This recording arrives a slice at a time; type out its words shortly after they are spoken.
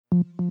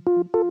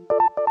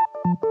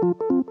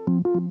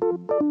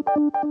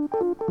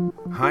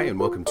Hi, and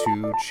welcome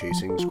to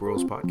Chasing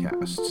Squirrels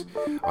Podcast.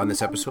 On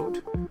this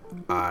episode,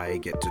 I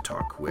get to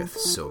talk with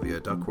Sylvia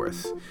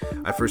Duckworth.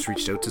 I first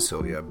reached out to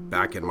Sylvia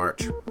back in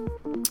March,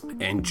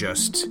 and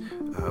just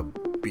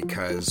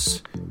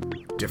because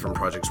different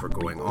projects were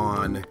going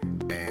on,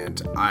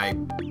 and I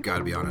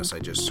gotta be honest, I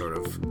just sort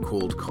of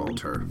cold called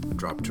her,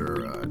 dropped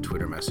her a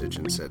Twitter message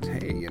and said,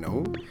 hey,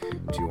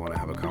 do you want to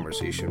have a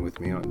conversation with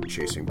me on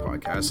Chasing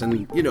Podcasts?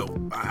 And,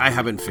 I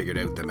haven't figured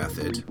out the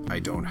method. I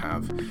don't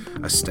have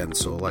a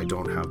stencil. I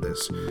don't have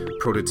this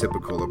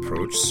prototypical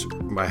approach.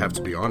 I have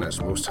to be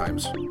honest, most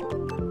times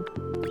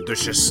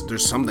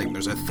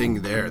there's a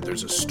thing there.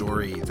 There's a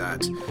story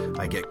that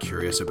I get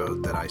curious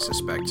about that I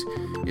suspect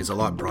is a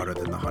lot broader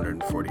than the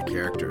 140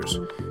 characters.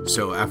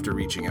 So after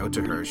reaching out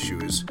to her, she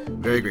was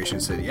very gracious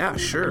and said, yeah,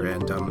 sure.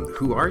 And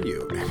who are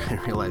you? And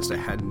I realized I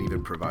hadn't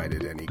even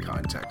provided any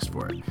context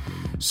for it.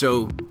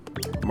 So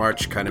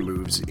March kind of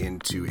moves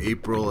into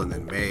April, and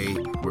then May.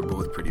 We're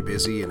both pretty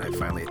busy, and I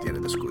finally, at the end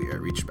of the school year, I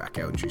reached back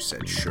out and she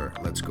said, sure,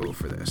 let's go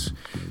for this.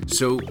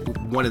 So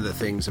one of the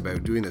things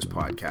about doing this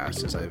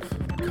podcast is I've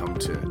come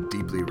to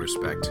deeply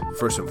respect,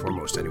 first and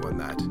foremost, anyone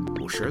that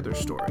will share their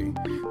story,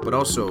 but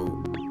also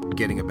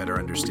getting a better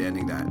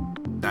understanding that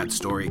that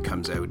story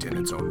comes out in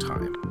its own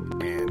time,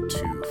 and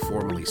to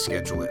formally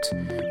schedule it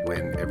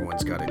when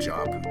everyone's got a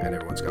job and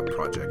everyone's got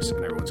projects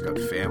and everyone's got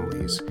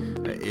families,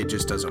 it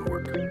just doesn't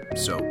work.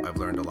 So I've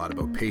learned a lot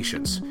about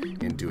patience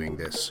in doing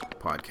this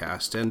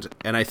podcast,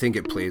 and I think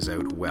it plays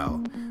out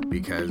well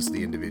because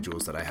the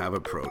individuals that I have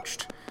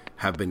approached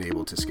have been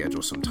able to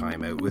schedule some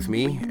time out with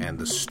me, and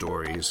the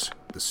stories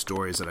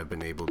that I've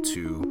been able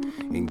to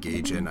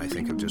engage in, I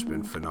think, have just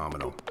been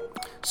phenomenal.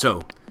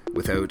 So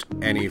without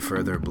any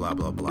further blah,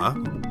 blah, blah,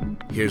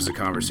 here's the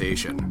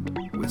conversation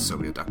with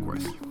Sylvia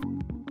Duckworth.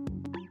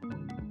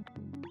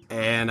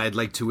 And I'd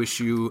like to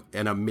wish you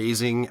an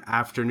amazing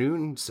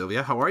afternoon,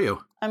 Sylvia. How are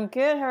you? I'm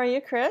good. How are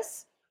you,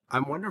 Chris?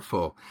 I'm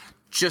wonderful.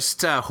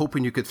 Just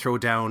hoping you could throw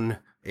down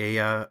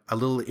a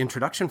little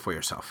introduction for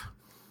yourself.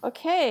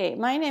 Okay.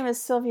 My name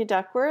is Sylvia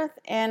Duckworth,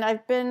 and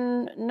I've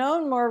been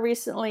known more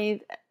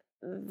recently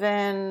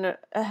than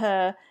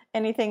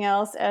anything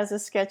else as a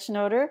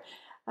sketchnoter.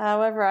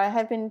 However, I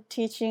have been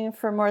teaching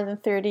for more than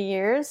 30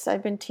 years.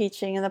 I've been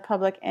teaching in the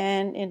public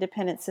and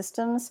independent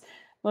systems.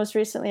 Most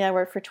recently, I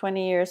worked for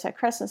 20 years at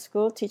Crescent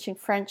School teaching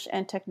French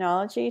and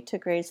technology to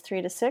grades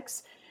 3 to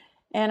 6.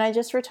 And I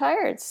just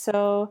retired.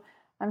 So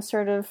I'm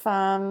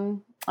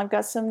I've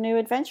got some new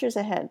adventures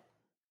ahead.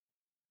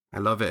 I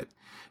love it.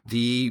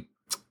 The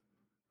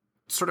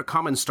sort of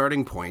common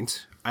starting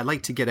point, I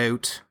like to get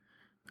out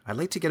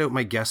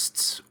my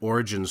guest's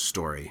origin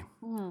story.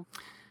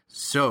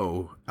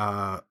 So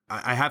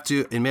I have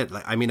to admit,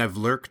 I've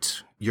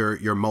lurked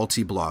your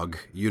multi-blog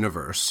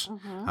universe,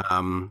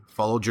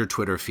 followed your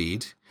Twitter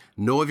feed,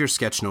 know of your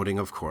sketchnoting,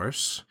 of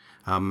course,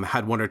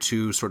 had one or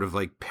two sort of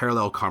like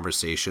parallel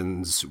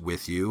conversations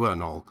with you,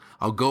 and I'm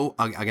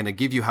going to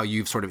give you how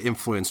you've sort of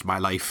influenced my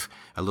life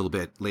a little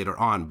bit later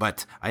on.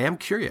 But I am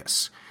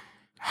curious,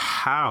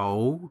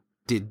 how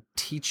did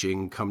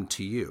teaching come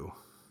to you?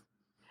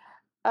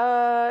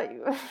 Okay,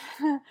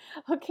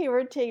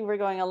 we're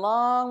going a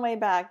long way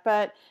back,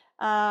 but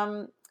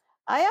I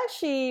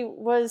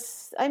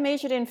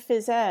majored in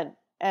phys ed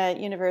at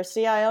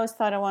university. I always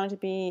thought I wanted to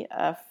be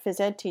a phys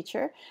ed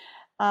teacher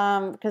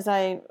because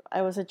I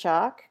was a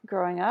jock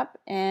growing up,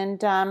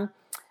 and I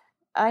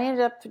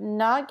ended up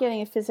not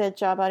getting a phys ed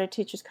job out of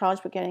Teachers College,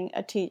 but getting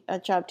a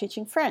job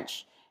teaching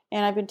French,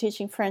 and I've been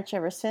teaching French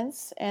ever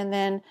since. And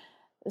then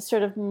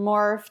sort of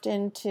morphed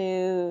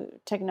into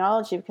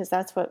technology because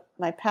that's what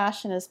my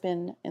passion has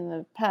been in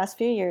the past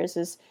few years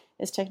is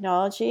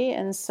technology.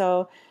 And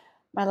so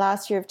my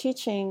last year of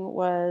teaching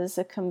was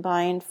a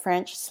combined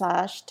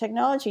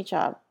French/technology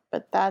job,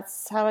 but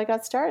that's how I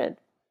got started.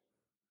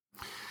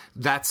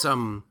 That's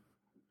I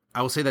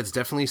will say that's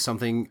definitely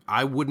something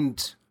I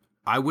wouldn't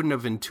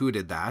have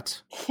intuited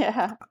that.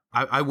 Yeah.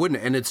 I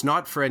wouldn't, and it's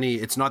not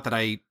that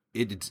I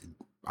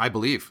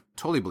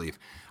totally believe.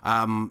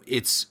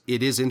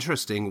 It is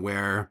interesting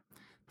where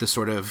the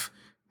sort of,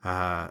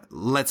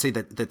 let's say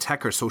that the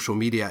tech or social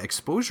media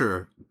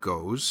exposure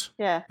goes.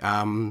 Yeah.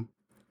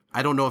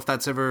 I don't know if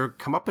that's ever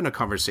come up in a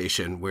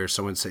conversation where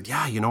someone said,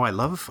 yeah, I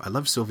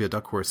love Sylvia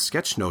Duckworth's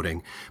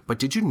sketchnoting, but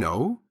did you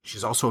know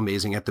she's also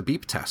amazing at the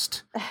beep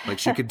test? Like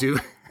she could do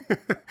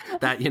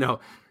that,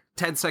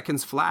 10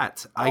 seconds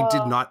flat. I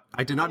did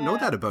not know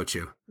that about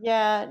you.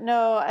 Yeah,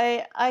 no,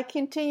 I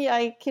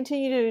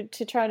continue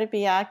to try to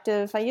be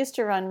active. I used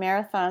to run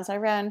marathons. I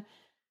ran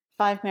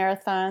 5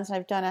 marathons.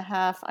 I've done a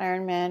half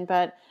Ironman,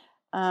 but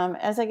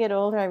as I get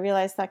older, I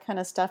realize that kind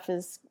of stuff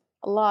is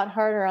a lot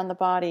harder on the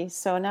body.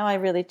 So now I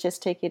really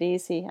just take it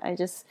easy. I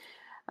do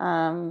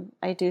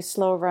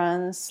slow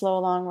runs, slow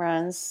long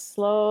runs,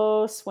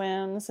 slow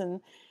swims, and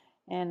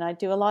I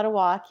do a lot of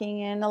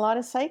walking and a lot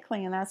of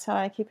cycling, and that's how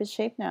I keep in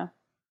shape now.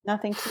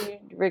 Nothing too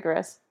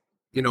rigorous.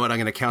 You know what? I'm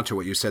going to counter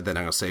what you said. Then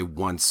I'm going to say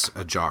once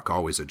a jock,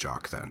 always a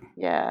jock. Then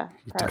Yeah,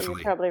 you're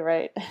definitely, probably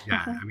right.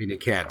 yeah. I mean, you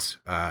can't,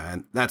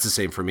 and that's the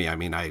same for me. I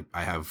mean, I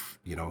have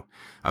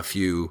a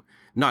few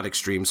not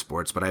extreme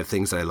sports, but I have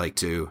things that I like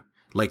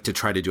to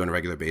try to do on a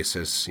regular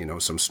basis.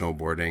 Some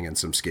snowboarding and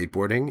some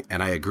skateboarding,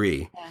 and I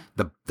agree.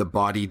 Yeah. The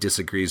body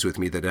disagrees with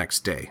me the next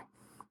day.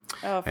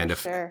 Oh, for And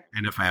if sure.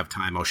 and if I have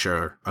time, I'll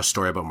share a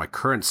story about my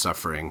current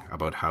suffering,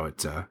 about how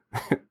it I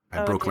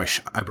Oh broke dear.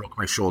 I broke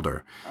my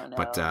shoulder. Oh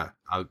But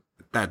no.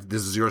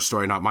 this is your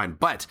story, not mine.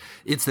 But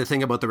it's the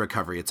thing about the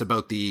recovery. It's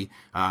about the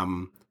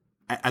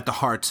at the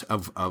heart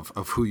of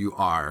who you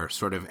are,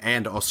 sort of,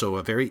 and also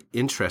a very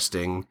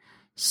interesting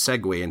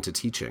segue into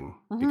teaching.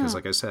 Because, Hmm.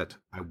 like I said,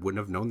 I wouldn't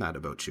have known that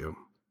about you.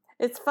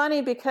 It's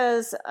funny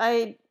because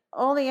I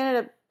only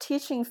ended up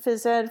teaching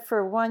phys ed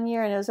for 1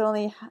 year, and it was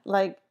only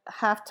like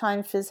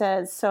half-time phys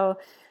ed. So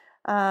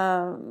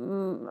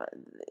um,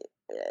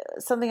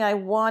 something I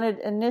wanted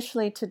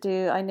initially to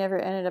do, I never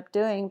ended up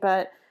doing.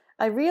 But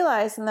I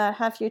realized in that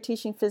half year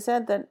teaching phys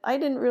ed that I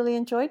didn't really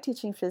enjoy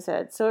teaching phys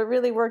ed. So it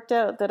really worked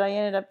out that I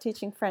ended up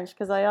teaching French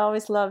because I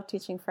always loved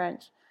teaching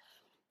French.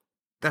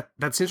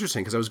 That's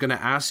interesting, because I was going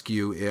to ask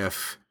you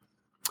if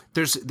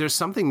there's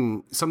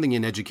something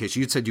in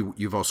education. You said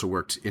you've also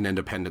worked in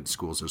independent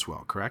schools as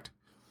well, correct?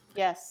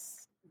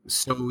 Yes.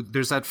 So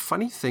there's that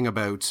funny thing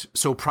about,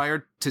 so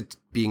prior to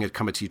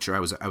become a teacher, I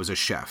was a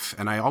chef,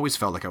 and I always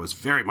felt like I was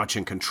very much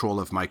in control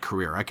of my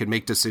career. I could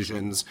make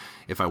decisions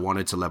if I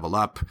wanted to level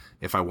up,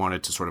 if I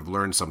wanted to sort of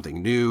learn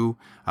something new.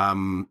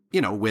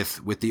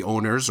 With the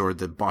owners or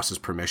the boss's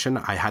permission,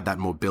 I had that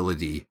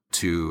mobility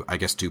to, I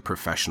guess, do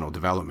professional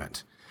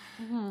development.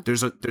 Hmm.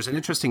 There's an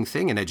interesting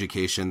thing in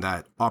education,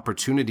 that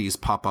opportunities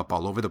pop up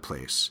all over the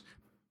place.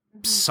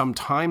 Hmm.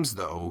 Sometimes,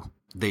 though,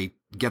 they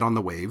get on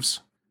the waves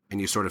and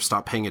you sort of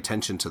stop paying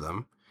attention to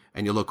them,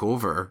 and you look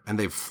over and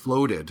they've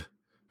floated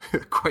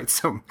quite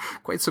some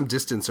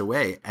distance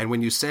away. And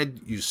when you said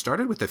you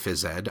started with the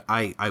phys ed,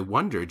 I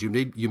wondered, you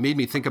made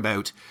me think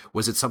about,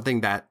 was it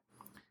something that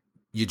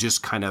you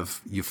just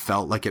you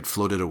felt like it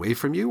floated away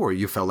from you, or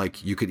you felt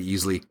like you could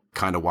easily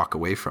kind of walk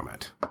away from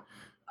it?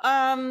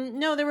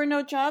 No, there were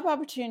no job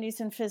opportunities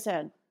in phys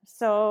ed.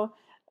 So,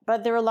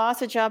 but there were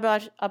lots of job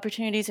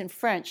opportunities in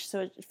French.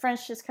 So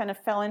French just kind of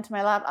fell into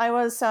my lap. I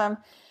was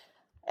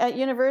at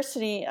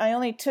university. I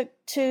only took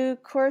 2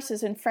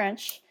 courses in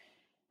French.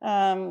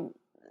 Um,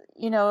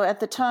 at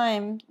the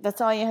time,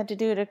 that's all you had to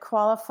do to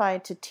qualify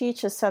to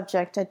teach a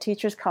subject at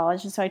Teachers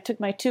College. And so I took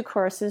my 2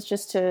 courses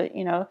just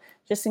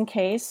in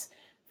case,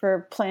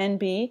 for Plan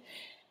B.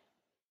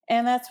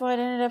 And that's what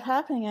ended up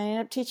happening. I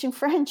ended up teaching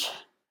French.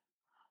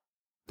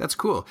 That's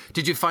cool.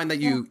 Did you find that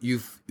Yeah.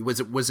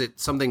 was it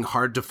something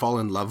hard to fall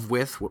in love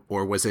with,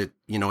 or was it,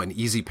 an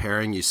easy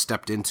pairing? You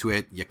stepped into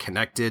it, you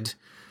connected.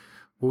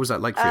 What was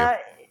that like for you?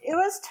 It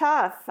was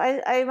tough.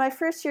 My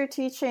first year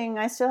teaching,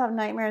 I still have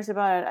nightmares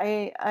about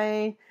it.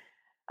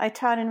 I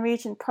taught in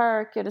Regent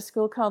Park at a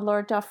school called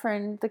Lord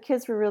Dufferin. The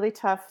kids were really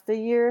tough. The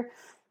year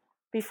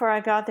before I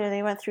got there,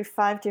 they went through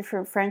 5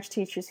 different French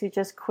teachers who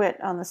just quit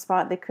on the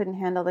spot. They couldn't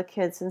handle the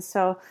kids. And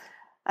so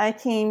I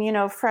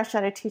came, fresh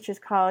out of Teachers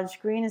College,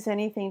 green as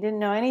anything, didn't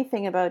know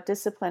anything about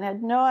discipline,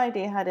 had no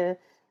idea how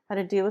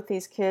to deal with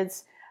these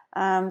kids.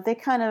 They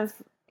kind of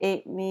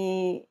ate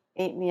me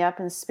up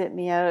and spit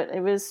me out.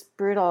 It was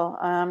brutal.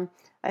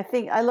 I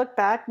think I look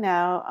back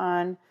now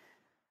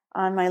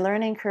on my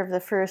learning curve the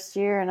first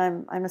year,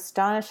 and I'm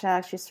astonished I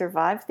actually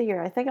survived the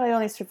year. I think I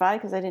only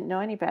survived because I didn't know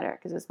any better,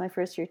 because it was my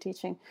first year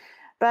teaching.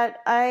 But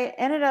I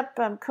ended up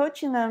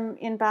coaching them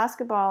in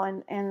basketball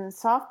and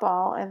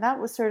softball, and that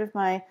was sort of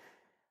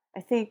I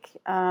think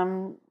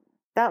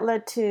that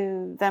led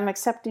to them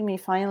accepting me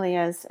finally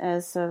as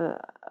a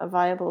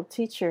viable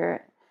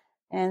teacher.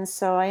 And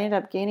so I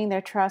ended up gaining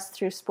their trust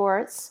through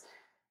sports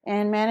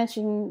and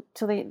managing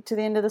to the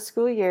end of the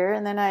school year.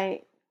 And then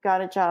I got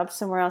a job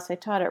somewhere else. I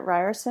taught at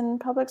Ryerson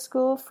Public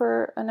School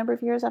for a number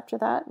of years after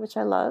that, which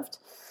I loved.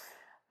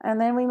 And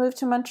then we moved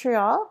to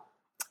Montreal,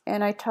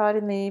 and I taught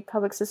in the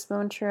public system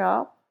of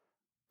Montreal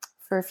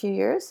for a few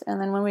years. And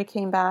then when we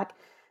came back,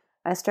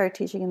 I started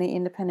teaching in the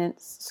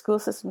independent school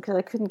system because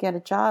I couldn't get a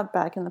job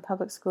back in the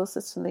public school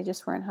system. They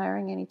just weren't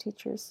hiring any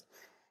teachers.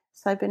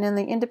 So I've been in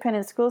the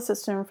independent school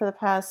system for the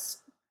past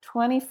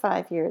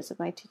 25 years of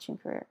my teaching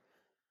career.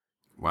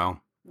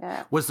 Wow.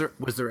 Yeah. Was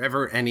there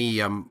ever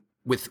any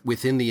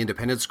within the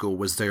independent school,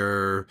 was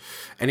there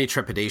any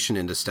trepidation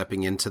into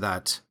stepping into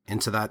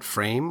that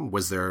frame?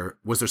 Was there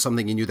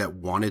something in you that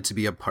wanted to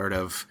be a part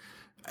of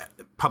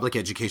public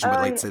education, but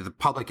like, say, the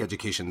public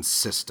education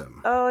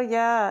system? Oh,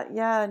 yeah.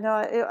 Yeah. No,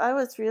 I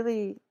was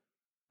really,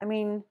 I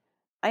mean,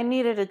 I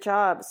needed a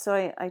job, so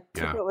I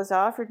took what was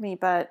offered me,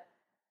 but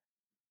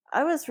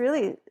I was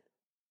really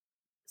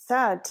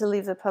sad to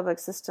leave the public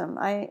system.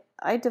 I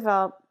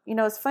developed,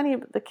 it's funny,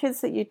 the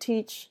kids that you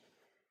teach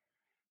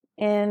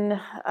in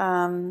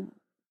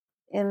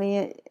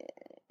the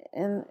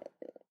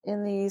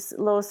in these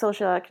low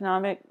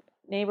socioeconomic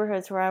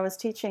neighborhoods where I was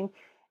teaching,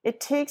 it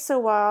takes a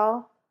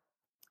while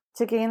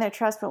to gain their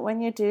trust, but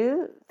when you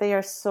do, they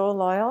are so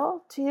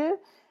loyal to you.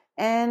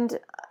 And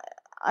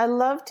I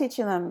love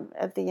teaching them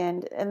at the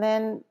end. And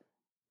then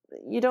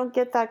you don't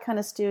get that kind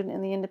of student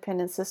in the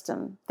independent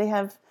system. They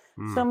have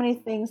so many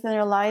things in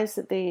their lives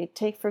that they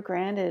take for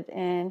granted,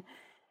 and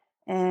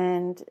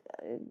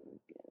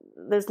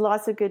there's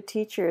lots of good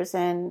teachers.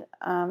 And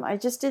I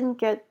just didn't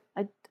get.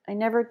 I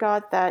never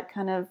got that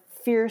kind of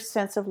fierce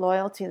sense of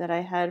loyalty that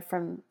I had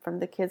from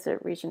the kids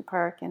at Regent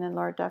Park and in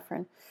Lord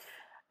Dufferin.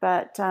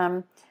 But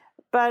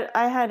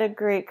I had a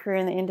great career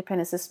in the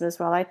independent system as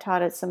well. I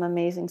taught at some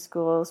amazing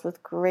schools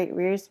with great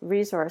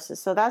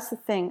resources. So that's the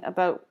thing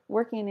about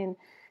working in.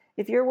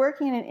 If you're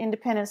working in an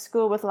independent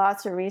school with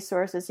lots of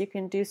resources, you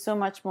can do so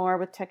much more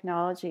with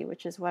technology,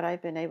 which is what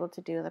I've been able to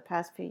do in the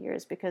past few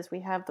years because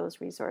we have those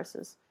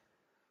resources.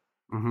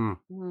 Mm-hmm.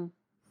 Mm-hmm.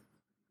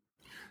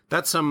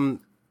 That's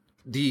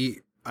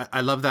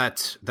I love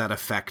that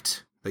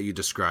effect that you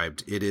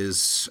described. It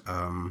is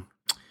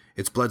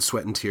it's blood,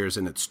 sweat, and tears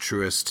in its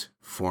truest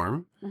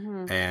form,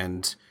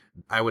 and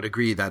I would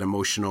agree that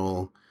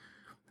emotional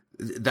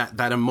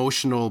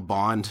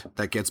bond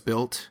that gets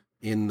built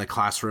in the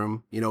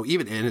classroom,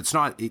 even, and it's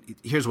not,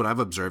 here's what I've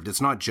observed.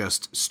 It's not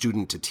just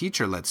student to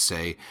teacher, let's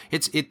say.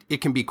 It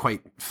can be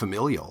quite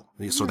familial.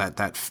 So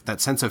that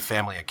sense of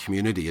family and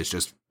community is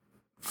just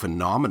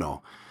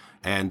phenomenal.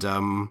 And,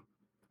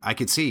 I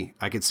could see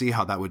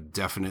how that would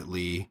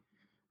definitely,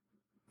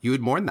 you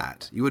would mourn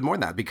that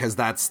because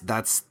that's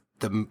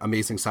the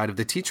amazing side of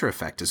the teacher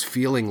effect, is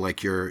feeling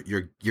like you're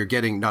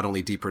getting not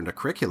only deeper into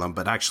curriculum,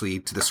 but actually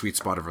to the sweet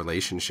spot of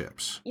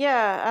relationships.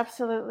 Yeah,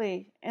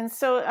 absolutely. And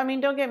so, I mean,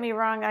 don't get me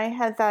wrong. I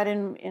had that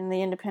in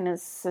the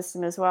independent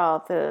system as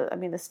well.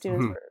 The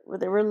students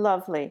were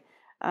lovely.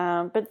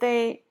 But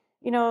they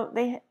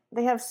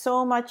have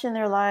so much in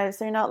their lives.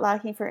 They're not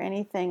lacking for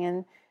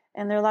anything.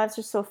 And their lives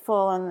are so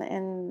full.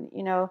 And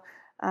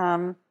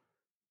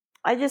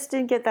I just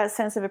didn't get that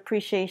sense of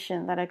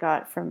appreciation that I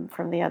got from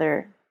the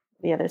other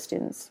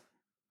students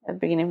at the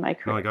beginning of my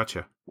career. Oh, I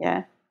gotcha.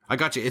 Yeah. I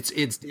gotcha. It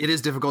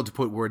is difficult to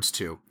put words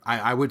to.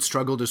 I would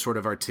struggle to sort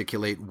of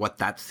articulate what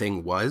that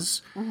thing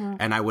was.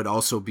 And I would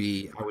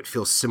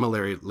feel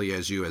similarly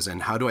as you, as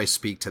in, how do I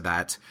speak to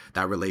that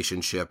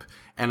relationship?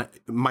 And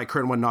my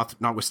current one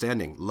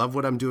notwithstanding, love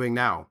what I'm doing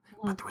now.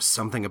 But there was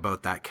something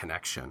about that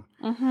connection.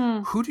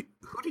 Who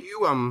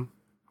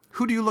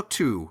do you look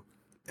to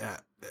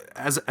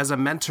as a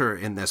mentor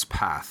in this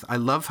path? I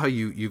love how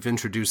you've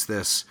introduced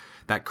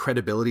that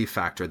credibility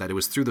factor, that it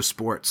was through the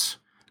sports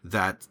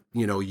that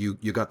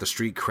you got the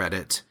street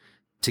credit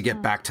to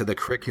get back to the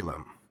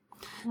curriculum.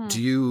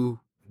 Do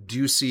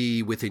you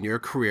see within your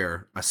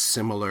career a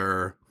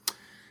similar,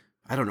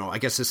 I don't know, I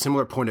guess a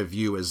similar point of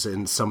view as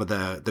in some of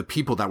the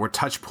people that were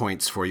touch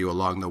points for you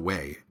along the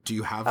way? Do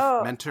you have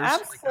mentors?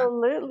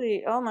 Absolutely.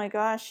 Like that? Oh my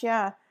gosh,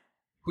 yeah.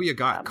 Who you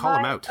got? Call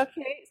them out.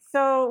 Okay,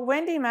 so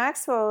Wendy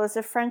Maxwell is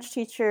a French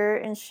teacher,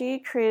 and she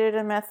created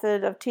a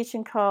method of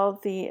teaching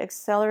called the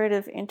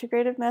Accelerative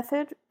Integrative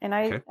Method. And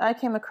I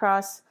came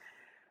across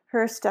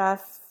her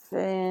stuff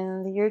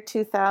in the year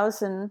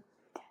 2000.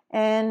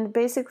 And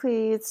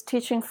basically, it's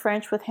teaching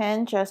French with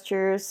hand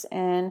gestures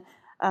and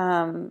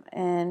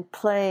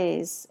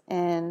plays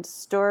and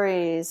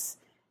stories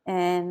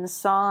and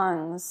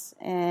songs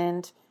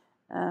and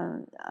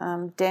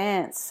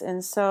dance.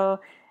 And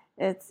so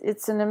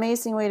it's an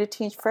amazing way to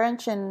teach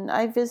French. And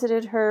I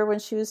visited her when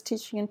she was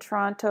teaching in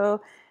Toronto.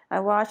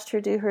 I watched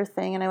her do her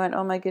thing, and I went,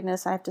 oh my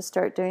goodness, I have to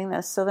start doing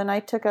this. So then I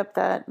took up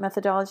that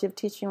methodology of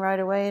teaching right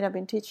away, and I've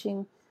been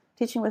teaching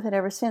with it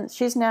ever since.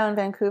 She's now in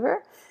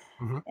Vancouver,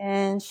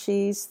 and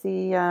she's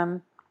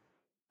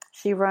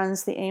she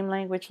runs the AIM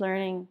Language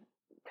Learning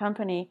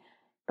Company.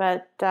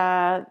 But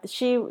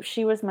she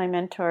was my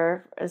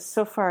mentor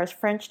so far as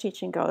French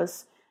teaching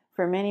goes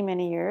for many,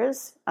 many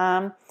years.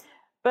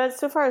 But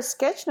so far as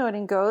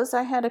sketchnoting goes,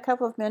 I had a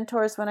couple of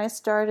mentors when I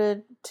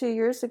started 2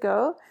 years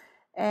ago.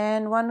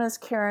 And one was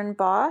Karen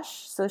Bosch.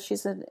 So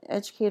she's an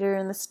educator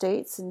in the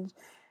States, and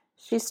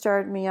she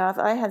started me off.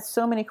 I had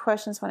so many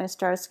questions when I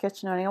started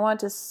sketchnoting. I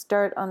wanted to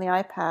start on the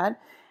iPad.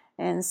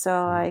 And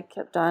so I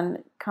kept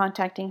on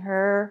contacting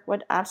her.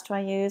 What apps do I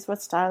use?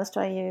 What stylus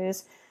do I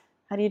use?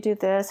 How do you do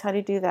this? How do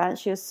you do that? And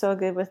she was so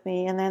good with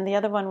me. And then the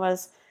other one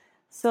was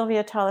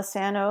Sylvia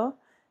Tolosano,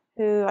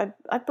 who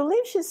I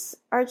believe she's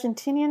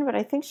Argentinian, but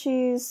I think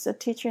she's a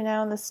teacher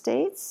now in the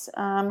States.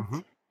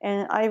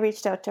 And I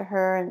reached out to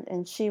her,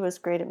 and she was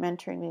great at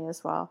mentoring me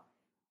as well.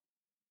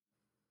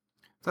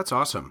 That's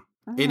awesome.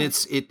 And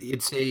it's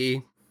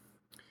a,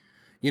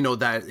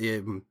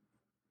 that,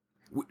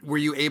 were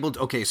you able to,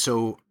 okay,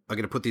 so I'm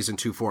going to put these in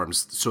two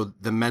forms. So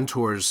the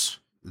mentors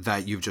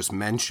that you've just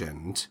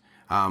mentioned,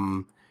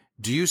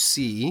 do you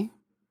see,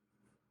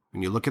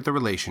 when you look at the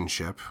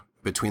relationship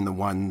between the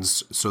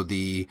ones, so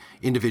the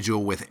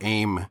individual with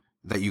AIM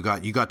that you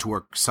got to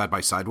work side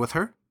by side with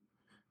her?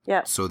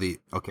 Yeah. So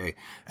okay.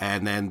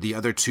 And then the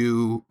other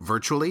two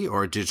virtually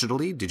or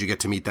digitally, did you get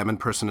to meet them in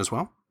person as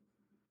well?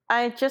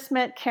 I just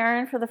met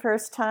Karen for the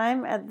first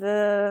time at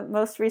the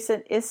most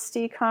recent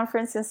ISTE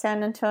conference in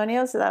San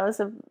Antonio. So that was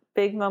a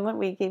big moment.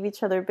 We gave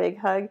each other a big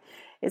hug.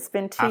 It's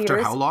been 2 After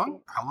years. how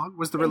long? How long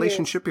was the 2 years.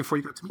 relationship before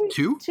you got to meet?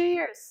 Two? 2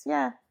 years,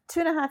 yeah,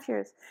 2.5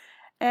 years.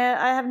 And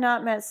I have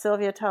not met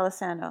Sylvia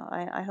Talisano.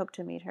 I hope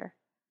to meet her.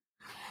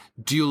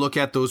 Do you look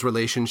at those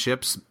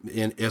relationships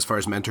in as far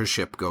as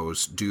mentorship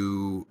goes?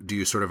 Do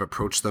you sort of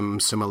approach them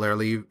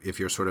similarly if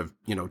you're sort of,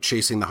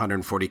 chasing the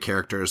 140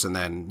 characters and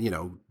then,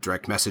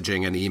 direct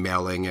messaging and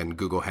emailing and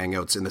Google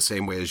Hangouts in the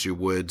same way as you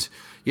would,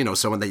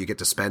 someone that you get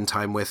to spend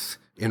time with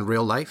in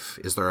real life?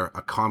 Is there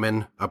a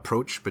common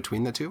approach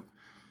between the two?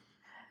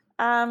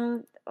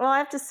 Well, I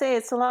have to say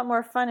it's a lot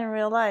more fun in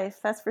real life.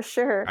 That's for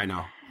sure. I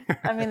know.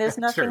 I mean, there's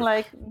nothing Sure.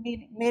 like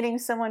meeting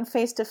someone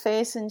face to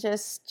face and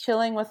just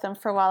chilling with them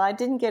for a while. I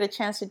didn't get a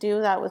chance to do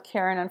that with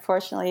Karen,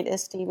 unfortunately, at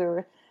ISTE. We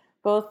were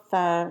both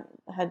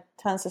had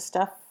tons of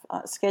stuff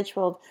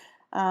scheduled.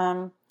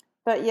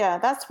 But yeah,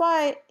 that's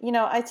why,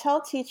 I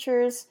tell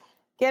teachers,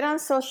 get on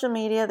social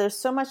media. There's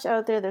so much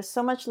out there. There's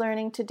so much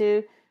learning to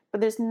do. But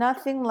there's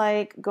nothing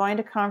like going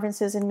to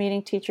conferences and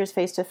meeting teachers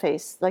face to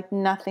face. Like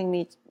nothing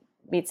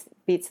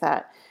beats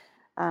that.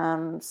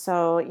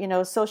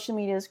 So, social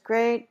media is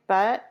great,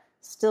 but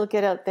still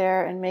get out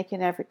there and make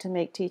an effort to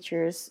make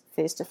teachers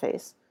face to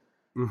face.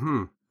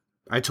 Mm-hmm.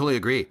 I totally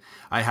agree.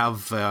 I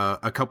have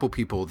a couple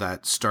people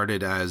that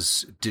started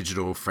as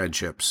digital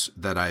friendships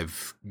that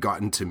I've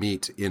gotten to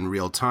meet in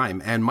real time.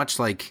 And much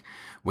like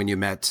when you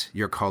met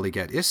your colleague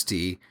at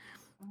ISTE,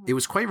 it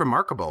was quite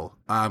remarkable.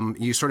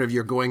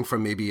 You're going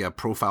from maybe a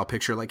profile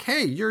picture like,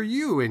 hey, you're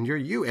you,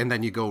 and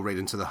then you go right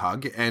into the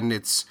hug. And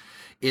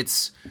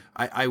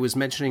I was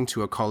mentioning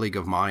to a colleague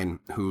of mine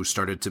who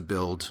started to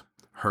build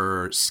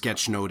her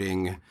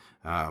sketchnoting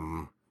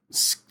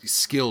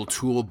skill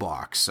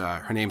toolbox.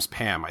 Her name's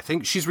Pam. I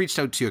think she's reached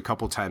out to you a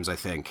couple times,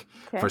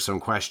 for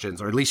some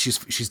questions, or at least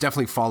she's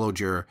definitely followed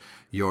your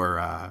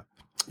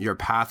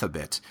path a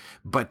bit.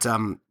 But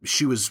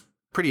she was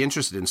pretty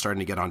interested in starting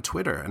to get on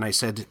Twitter. And I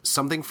said,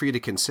 something for you to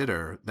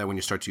consider that when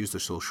you start to use the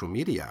social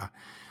media,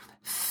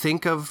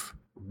 think of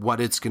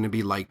what it's going to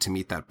be like to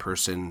meet that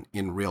person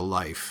in real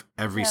life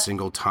every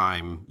single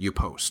time you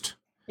post.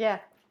 Yeah.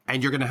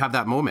 And you're going to have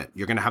that moment.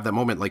 You're going to have that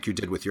moment like you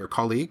did with your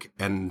colleague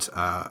and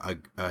a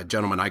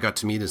gentleman I got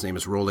to meet. His name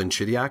is Roland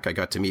Chidiak. I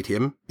got to meet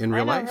him in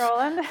real life.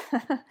 Roland.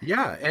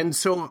 Yeah. And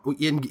so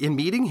in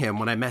meeting him,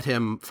 when I met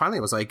him, finally,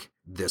 I was like,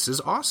 this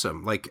is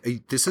awesome. Like,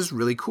 this is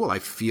really cool. I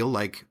feel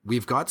like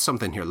we've got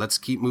something here. Let's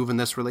keep moving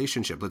this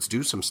relationship. Let's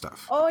do some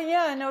stuff. Oh,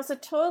 yeah. No, it's a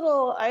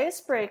total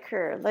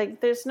icebreaker. Like,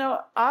 there's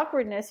no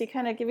awkwardness. You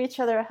kind of give each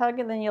other a hug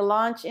and then you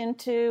launch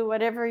into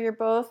whatever you're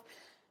both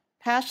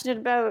passionate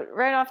about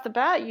right off the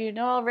bat. You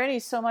know already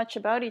so much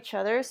about each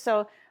other.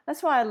 So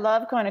that's why I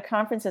love going to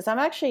conferences. I'm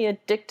actually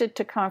addicted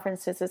to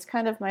conferences. It's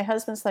kind of, my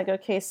husband's like,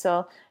 okay,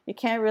 so you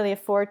can't really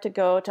afford to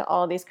go to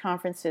all these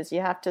conferences.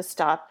 You have to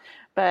stop.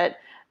 But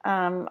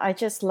I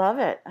just love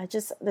it.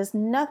 There's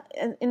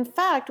nothing. In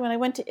fact, when I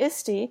went to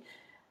ISTE,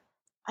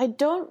 I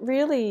don't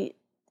really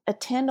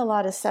attend a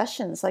lot of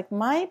sessions. Like,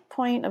 my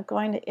point of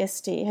going to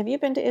ISTE, have you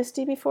been to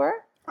ISTE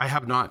before? I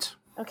have not.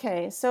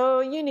 Okay, so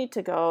you need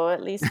to go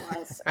at least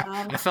once.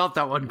 I felt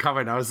that one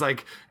coming. I was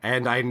like,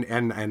 and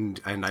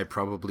I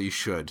probably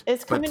should.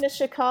 It's coming to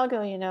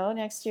Chicago,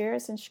 next year.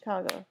 It's in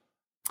Chicago.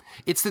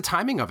 It's the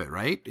timing of it,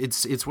 right?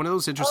 It's one of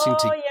those interesting.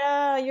 Oh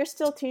yeah, you're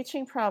still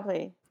teaching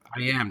probably.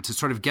 I am, to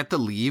sort of get the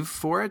leave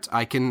for it.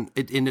 I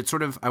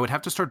would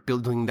have to start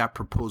building that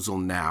proposal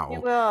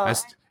now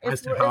as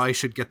to how I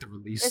should get the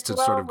release to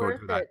sort of go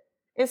through that.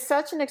 It's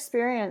such an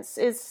experience.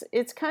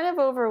 It's kind of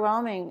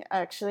overwhelming,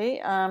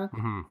 actually.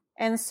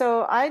 And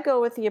so I go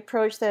with the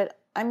approach that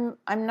I'm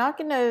not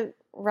going to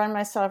run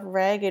myself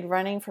ragged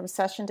running from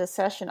session to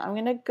session. I'm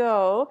going to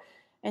go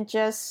and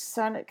just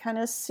kind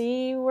of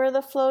see where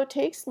the flow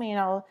takes me.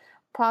 And I'll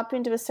pop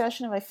into a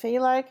session if I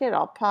feel like it.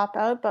 I'll pop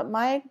out. But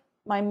my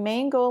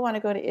main goal when I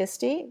go to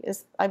ISTE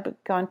is, I've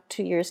gone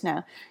 2 years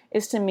now,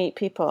 is to meet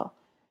people,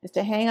 is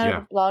to hang out at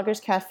a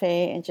Bloggers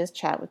Cafe and just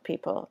chat with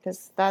people.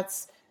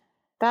 Because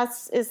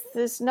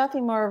there's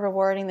nothing more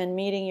rewarding than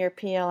meeting your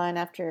PLN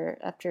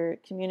after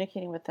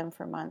communicating with them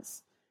for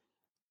months.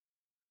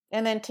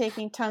 And then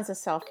taking tons of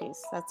selfies.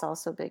 That's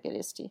also big at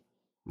ISTE.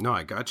 No,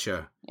 I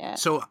gotcha. Yeah.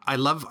 So I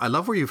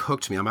love where you've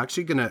hooked me. I'm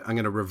actually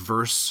gonna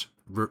reverse,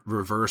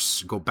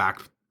 go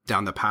back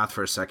down the path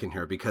for a second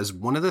here, because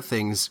one of the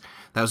things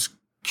that I was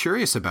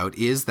curious about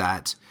is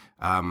that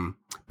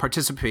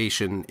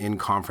participation in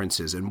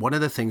conferences. And one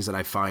of the things that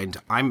I find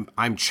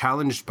I'm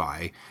challenged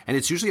by, and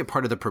it's usually a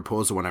part of the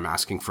proposal when I'm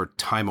asking for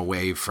time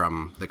away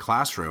from the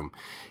classroom,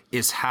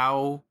 is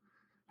how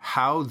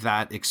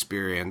that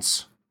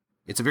experience,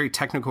 it's a very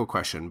technical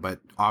question, but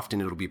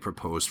often it'll be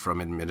proposed from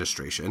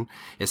administration,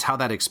 is how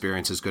that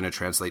experience is going to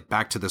translate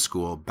back to the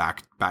school,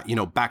 back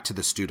to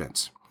the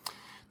students.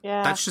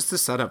 Yeah. That's just the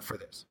setup for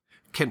this.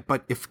 Can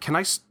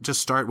I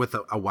just start with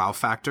a wow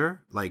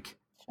factor? Like,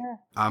 sure.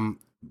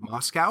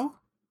 Moscow?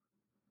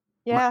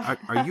 Yeah.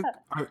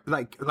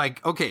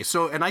 Okay,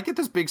 so, and I get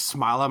this big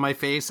smile on my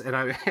face, and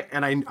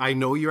I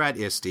know you're at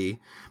ISTE,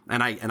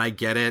 and I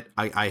get it.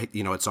 I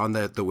it's on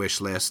the wish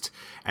list.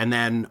 And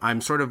then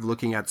I'm sort of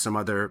looking at some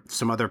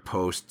other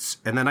posts,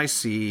 and then I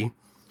see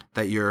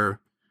that you're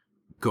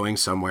going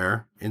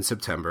somewhere in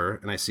September,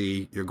 and I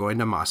see you're going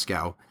to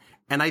Moscow,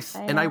 and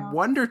I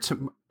wonder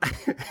to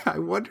I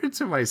wonder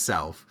to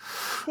myself.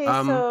 Okay,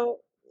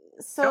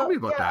 Tell me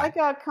about that. I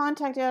got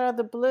contacted out of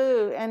the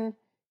blue, and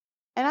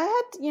I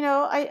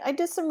had, I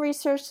did some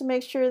research to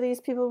make sure these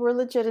people were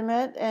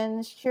legitimate,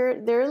 and sure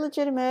they're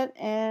legitimate,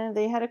 and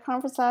they had a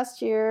conference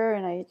last year,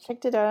 and I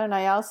checked it out, and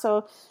I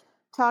also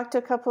talked to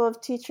a couple of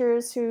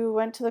teachers who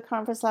went to the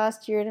conference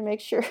last year to make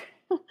sure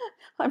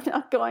I'm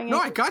not going. No,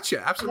 I got you.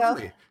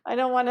 Absolutely. I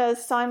don't want to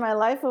sign my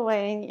life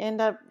away and end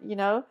up,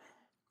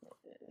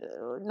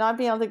 not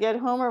being able to get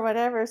home or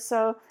whatever.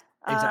 So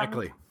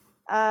exactly.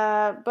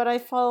 But I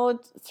followed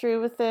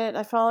through with it.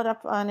 I followed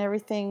up on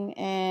everything,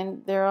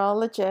 and they're all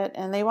legit.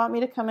 And they want me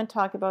to come and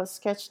talk about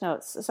sketch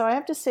notes. So I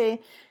have to say,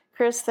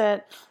 Chris,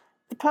 that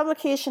the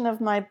publication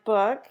of my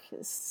book,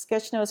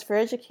 Sketch Notes for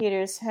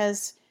Educators,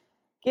 has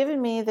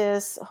given me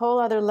this whole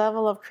other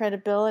level of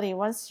credibility.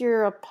 Once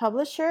you're a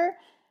publisher,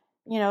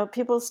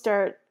 people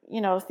start,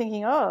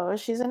 thinking, oh,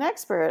 she's an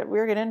expert.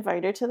 We're going to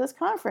invite her to this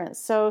conference.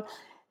 So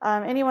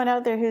anyone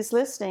out there who's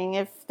listening,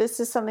 if this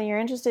is something you're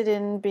interested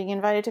in, being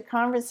invited to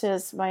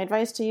conferences, my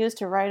advice to you is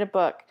to write a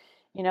book.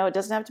 It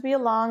doesn't have to be a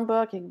long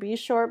book. It can be a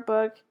short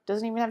book. It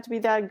doesn't even have to be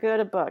that good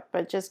a book,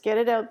 but just get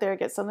it out there,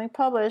 get something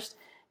published.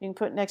 You can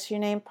put next to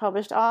your name,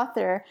 published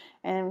author,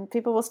 and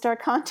people will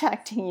start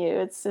contacting you.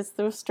 It's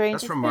the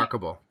strangest. That's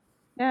remarkable.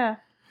 Thing. Yeah.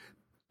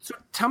 So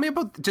tell me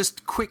about,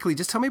 just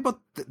tell me about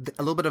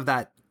a little bit of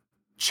that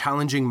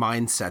challenging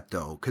mindset,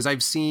 though, because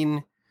I've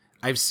seen,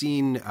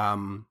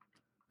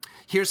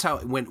 here's how,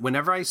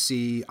 whenever I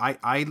see,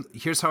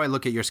 here's how I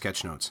look at your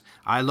sketch notes.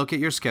 I look at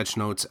your sketch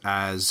notes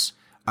as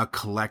a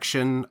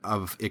collection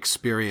of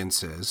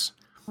experiences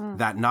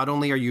that not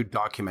only are you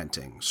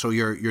documenting, so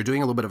you're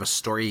doing a little bit of a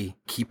story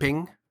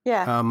keeping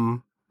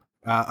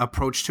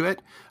approach to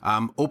it,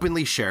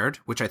 openly shared,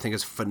 which I think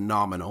is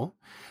phenomenal.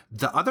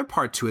 The other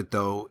part to it,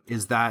 though,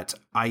 is that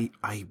I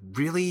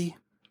really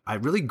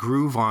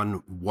groove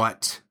on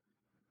what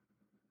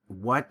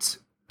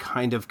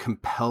kind of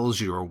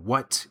compels you or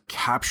what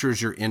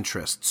captures your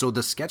interest. So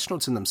the sketch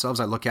notes in themselves,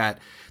 I look at,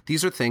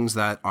 these are things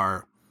that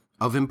are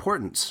of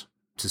importance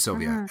to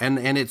Sylvia,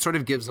 and it sort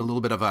of gives a little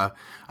bit of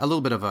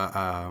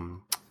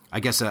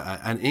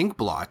an ink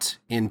blot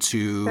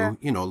into, a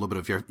little bit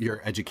of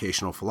your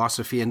educational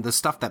philosophy and the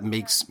stuff that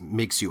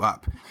makes you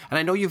up. And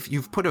I know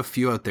you've put a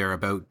few out there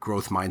about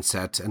growth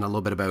mindset and a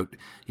little bit about,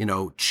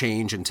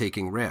 change and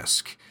taking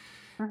risk.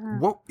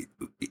 What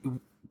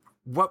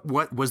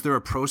was there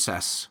a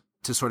process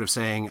to sort of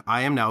saying,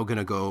 I am now going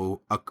to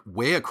go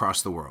way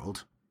across the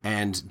world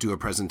and do a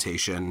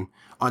presentation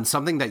on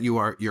something that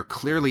you're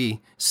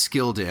clearly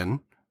skilled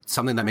in,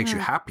 something that makes you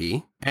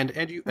happy, and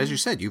you, as you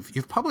said,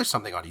 you've published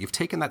something on it, you've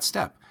taken that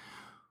step.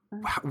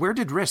 Where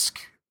did risk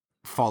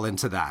fall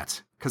into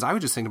that? Because I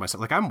would just think to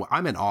myself, like,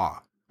 I'm in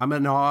awe. I'm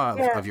in awe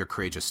of your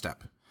courageous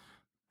step.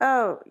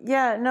 Oh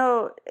yeah,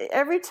 no.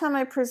 Every time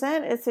I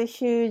present, it's a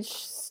huge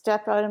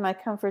step out of my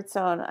comfort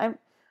zone.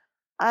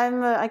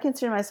 I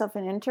consider myself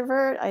an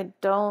introvert. I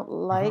don't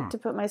like to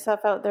put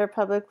myself out there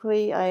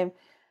publicly. I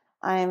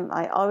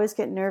always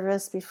get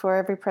nervous before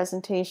every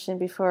presentation,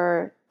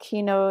 before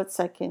keynotes.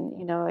 I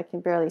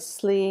can barely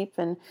sleep.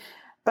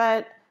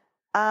 But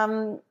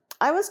I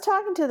was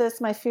talking to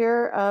my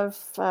fear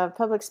of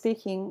public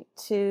speaking,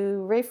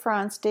 to Ray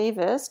France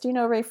Davis. Do you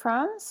know Ray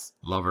France?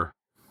 Love her.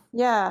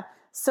 Yeah.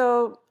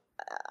 So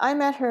I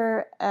met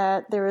her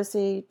there was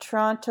a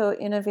Toronto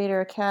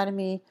Innovator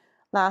Academy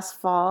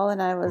last fall,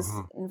 and I was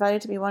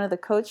invited to be one of the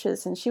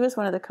coaches, and she was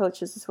one of the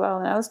coaches as well.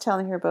 And I was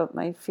telling her about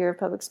my fear of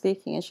public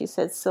speaking, and she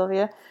said,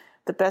 Sylvia,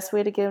 the best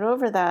way to get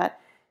over that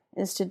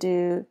is to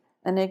do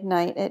an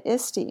Ignite at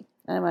ISTE.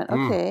 And I went,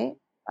 okay,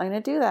 I'm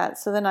going to do that.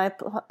 So then I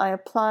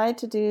applied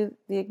to do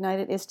the Ignite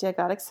at ISTE. I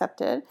got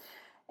accepted,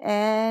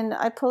 and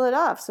I pulled it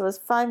off. So it was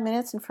 5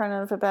 minutes in front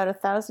of about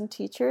 1,000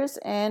 teachers,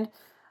 and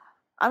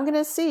I'm going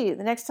to see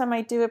the next time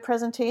I do a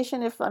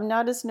presentation, if I'm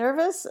not as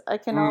nervous, I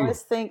can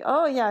always think,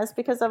 oh yeah, it's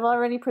because I've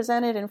already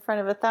presented in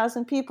front of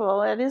 1,000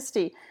 people at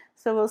ISTE.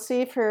 So we'll see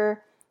if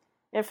her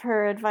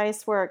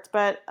advice worked.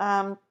 But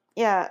I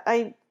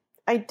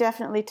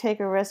definitely take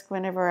a risk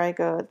whenever I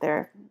go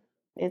there.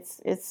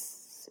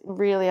 It's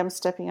really, I'm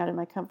stepping out of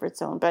my comfort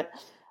zone. But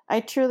I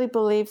truly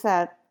believe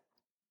that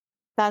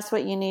that's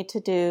what you need to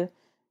do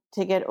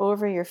to get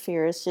over your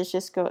fears,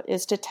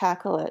 is to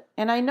tackle it.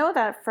 And I know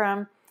that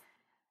from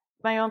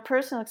my own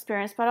personal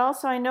experience, but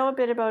also I know a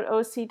bit about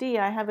OCD.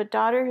 I have a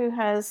daughter who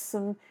has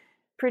some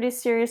pretty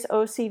serious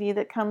OCD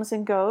that comes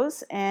and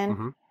goes.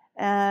 And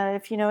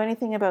if you know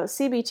anything about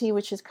CBT,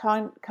 which is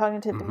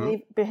cognitive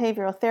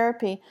behavioral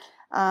therapy,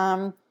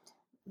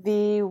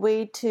 the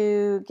way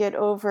to get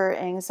over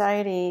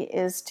anxiety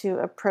is to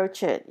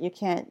approach it. You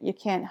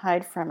can't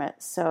hide from it.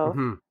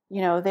 So,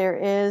 there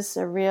is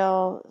a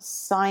real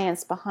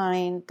science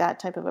behind that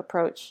type of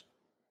approach.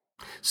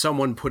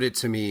 Someone put it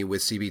to me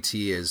with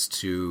CBT is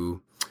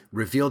to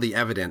reveal the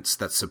evidence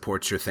that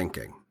supports your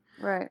thinking.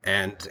 Right.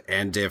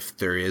 And if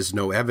there is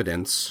no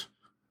evidence,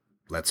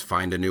 let's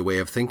find a new way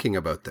of thinking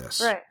about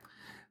this. Right.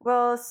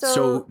 Well,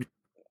 So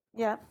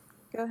yeah,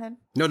 go ahead.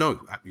 no,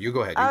 you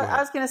go ahead. You go I ahead.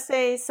 was going to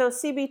say, so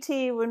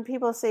CBT, when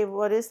people say,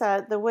 what is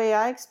that? The way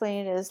I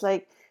explain it is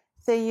like,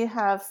 say you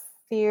have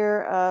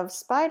fear of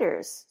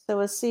spiders. So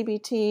with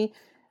CBT,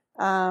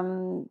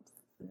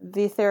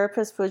 the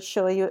therapist would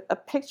show you a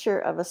picture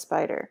of a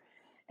spider.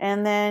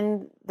 And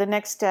then the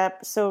next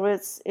step, so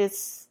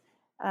it's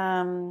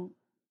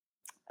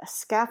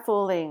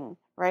scaffolding,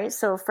 right?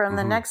 So from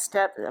the next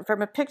step,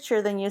 from a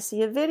picture, then you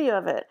see a video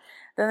of it.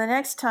 Then the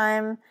next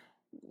time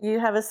you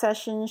have a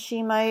session,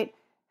 she might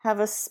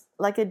have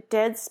like a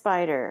dead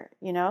spider,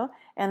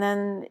 and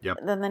then Yep.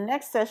 the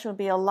next session would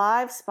be a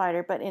live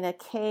spider, but in a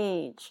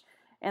cage.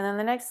 And then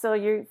the next, so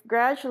you're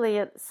gradually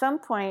at some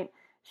point,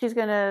 you're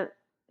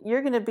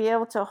gonna be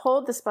able to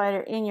hold the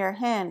spider in your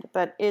hand,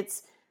 but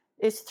it's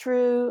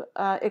through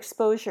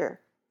exposure.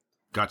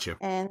 Gotcha.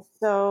 And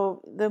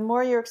so the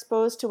more you're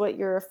exposed to what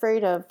you're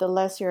afraid of, the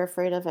less you're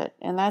afraid of it.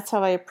 And that's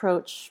how I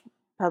approach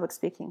public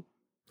speaking.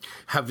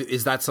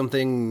 Is that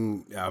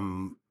something,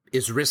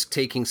 is risk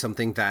taking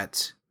something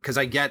that, because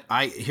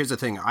here's the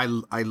thing.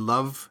 I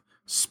love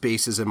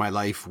spaces in my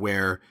life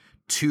where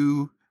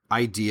two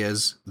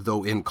ideas,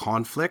 though in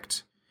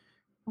conflict,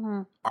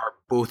 are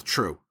both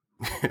true.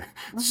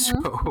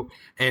 So,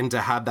 and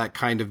to have that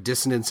kind of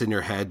dissonance in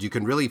your head, you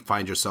can really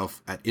find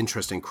yourself at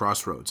interesting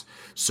crossroads.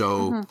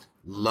 So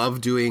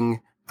love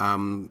doing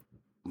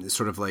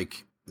sort of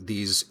like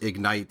these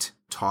Ignite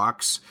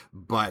talks,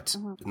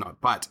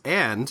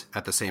 and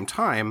at the same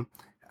time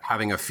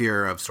having a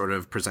fear of sort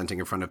of presenting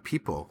in front of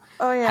people.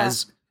 Oh yeah.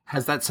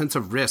 Has that sense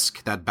of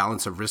risk, that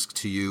balance of risk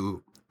to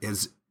you,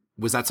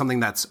 was that something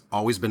that's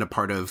always been a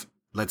part of,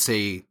 let's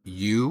say,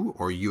 you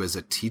as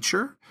a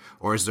teacher?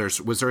 Or was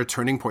there a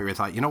turning point where you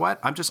thought, you know what,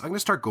 I'm going to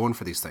start going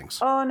for these things?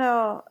 Oh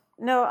no,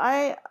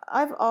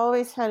 I've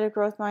always had a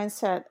growth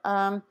mindset.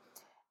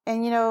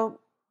 And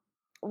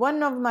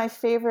one of my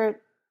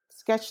favorite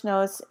sketch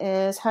notes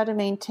is how to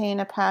maintain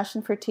a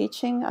passion for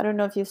teaching. I don't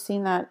know if you've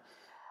seen that.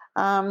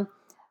 And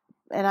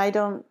I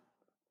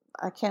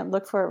can't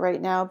look for it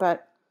right now,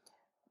 but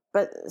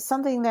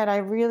something that I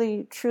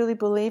really truly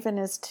believe in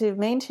is to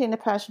maintain a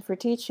passion for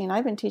teaching.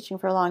 I've been teaching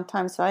for a long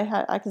time, so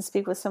I can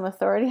speak with some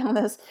authority on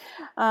this.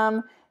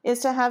 Is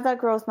to have that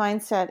growth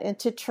mindset and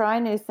to try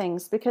new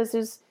things, because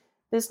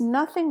there's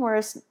nothing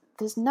worse.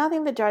 There's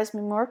nothing that drives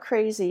me more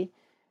crazy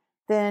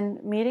than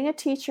meeting a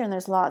teacher, and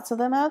there's lots of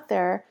them out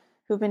there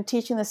who've been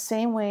teaching the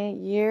same way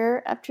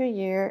year after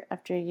year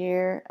after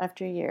year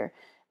after year,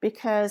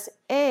 because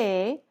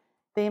A,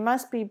 they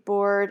must be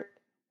bored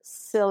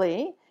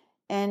silly,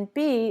 and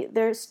B,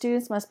 their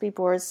students must be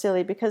bored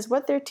silly, because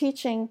what they're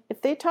teaching,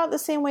 if they taught the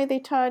same way they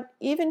taught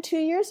even 2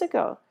 years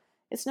ago,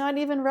 it's not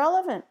even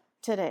relevant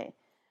today.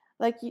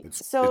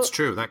 It's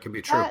true. That can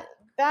be true.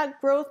 That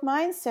growth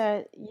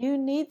mindset, you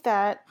need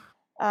that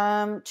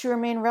to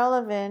remain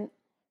relevant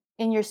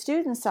in your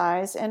students'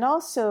 eyes, and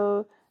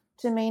also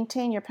to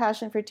maintain your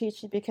passion for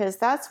teaching, because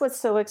that's what's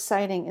so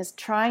exciting, is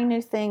trying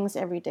new things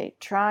every day,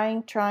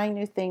 trying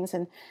new things,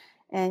 and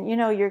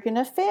you're going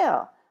to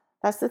fail.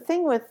 That's the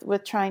thing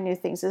with trying new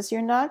things, is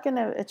you're not going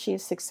to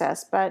achieve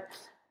success. But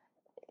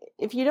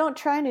if you don't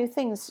try new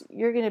things,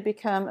 you're going to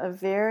become a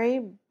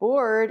very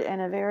bored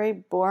and a very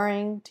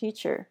boring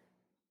teacher.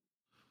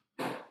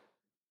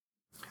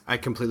 I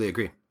completely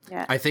agree.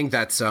 Yeah. I think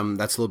that's a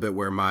little bit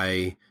where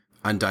my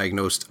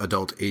undiagnosed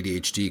adult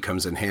ADHD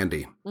comes in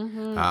handy.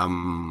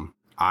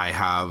 I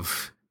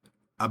have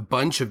a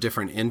bunch of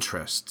different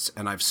interests,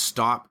 and I've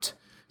stopped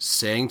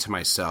saying to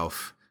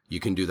myself,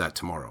 you can do that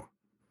tomorrow.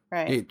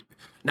 Right.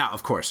 Now,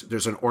 of course,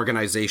 there's an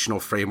organizational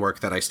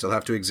framework that I still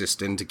have to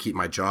exist in to keep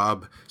my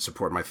job,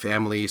 support my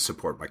family,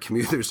 support my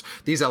commuters,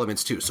 these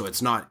elements too. So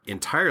it's not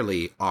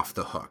entirely off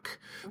the hook,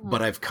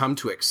 but I've come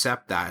to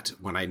accept that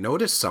when I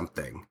notice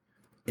something,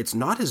 it's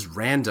not as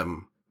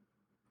random.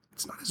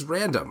 It's not as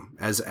random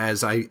as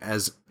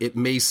it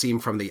may seem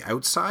from the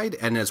outside,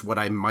 and as what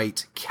I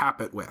might cap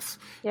it with.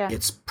 Yeah.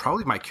 It's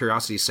probably my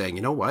curiosity saying,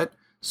 you know what?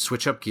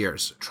 Switch up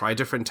gears, try a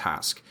different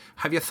task.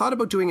 Have you thought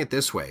about doing it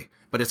this way?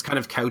 But it's kind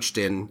of couched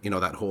in,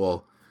 that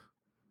whole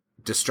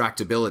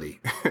distractibility,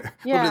 a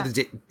little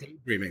bit of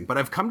daydreaming. But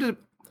I've come to,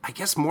 I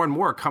guess, more and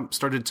more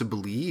started to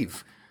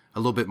believe a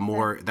little bit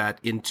more that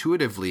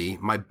intuitively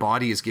my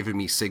body is giving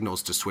me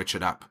signals to switch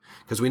it up.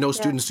 Because we know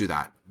students do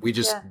that. We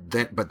just,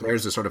 but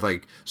there's a sort of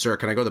like, sir,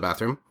 can I go to the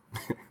bathroom?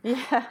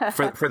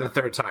 for the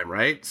third time,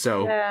 right?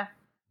 So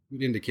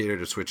good indicator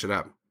to switch it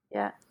up.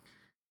 Yeah.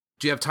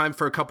 Do you have time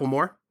for a couple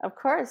more? Of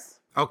course.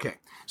 Okay.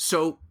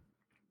 So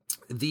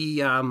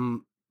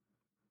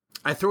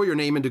I throw your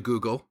name into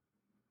Google,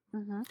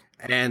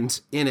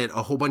 and in it,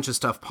 a whole bunch of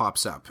stuff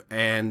pops up.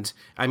 And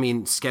I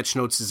mean,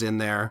 Sketchnotes is in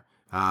there,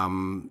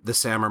 the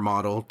SAMR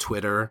model,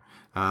 Twitter,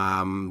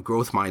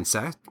 growth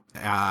mindset,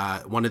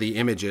 one of the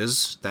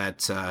images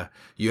that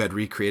you had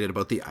recreated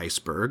about the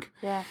iceberg.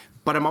 Yeah.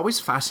 But I'm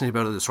always fascinated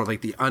about it, sort of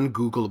like the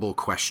ungoogleable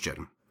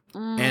question.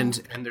 And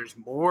there's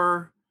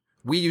more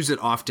we use it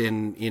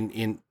often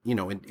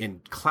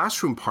in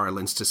classroom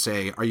parlance to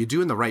say, are you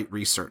doing the right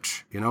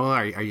research?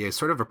 Are you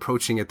sort of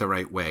approaching it the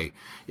right way?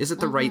 Is it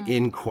the right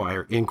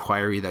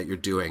inquiry that you're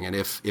doing? And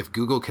if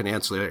Google can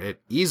answer it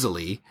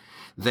easily,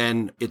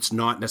 then it's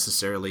not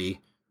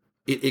necessarily,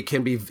 it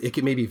can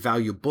maybe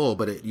valuable,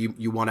 but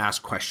you want to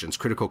ask questions,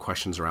 critical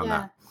questions around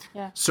that.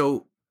 Yeah.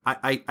 So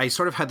I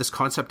sort of had this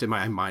concept in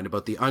my mind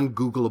about the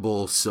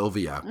ungoogleable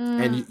Sylvia,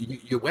 and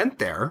you went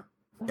there.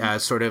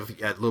 Sort of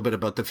a little bit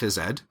about the phys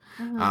ed,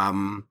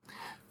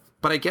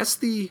 but I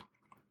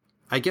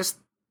guess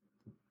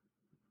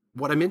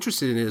what I'm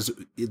interested in is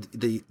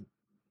the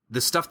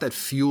stuff that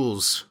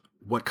fuels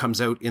what comes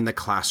out in the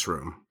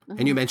classroom.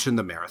 And you mentioned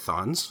the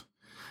marathons,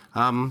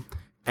 and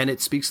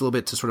it speaks a little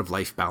bit to sort of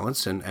life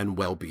balance and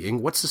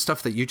well-being. What's the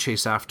stuff that you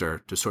chase after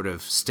to sort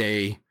of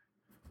stay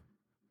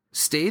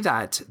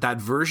that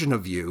version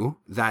of you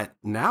that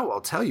now I'll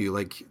tell you,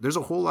 like, there's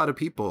a whole lot of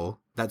people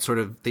that sort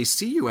of, they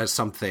see you as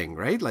something,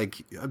 right?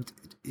 Like,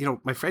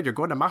 my friend, you're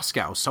going to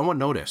Moscow. Someone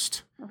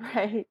noticed.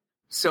 Right.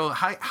 So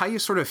how you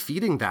sort of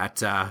feeding that,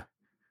 how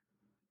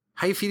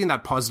you feeding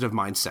that positive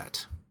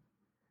mindset?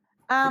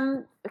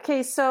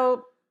 Okay.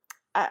 So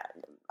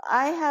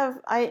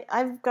I've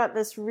got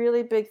this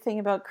really big thing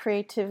about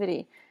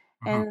creativity.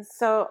 And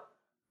so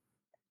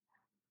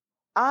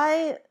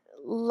I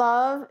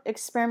love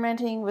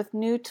experimenting with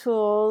new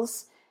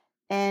tools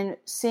and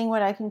seeing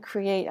what I can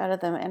create out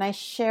of them. And I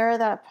share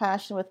that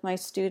passion with my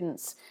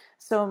students.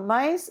 So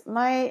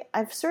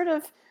I've sort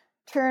of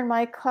turned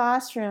my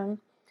classroom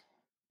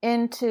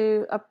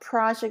into a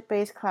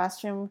project-based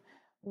classroom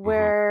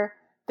where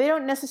they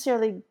don't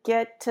necessarily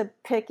get to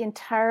pick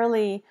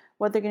entirely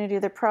what they're going to do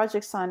their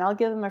projects on. I'll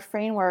give them a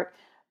framework,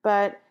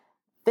 but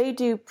they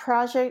do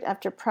project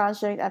after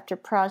project after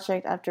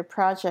project after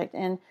project.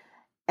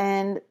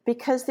 And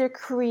because they're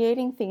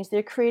creating things,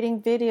 they're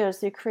creating videos,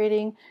 they're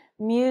creating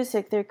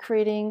music, they're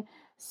creating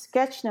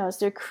sketch notes,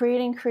 they're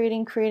creating.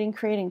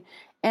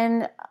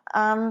 And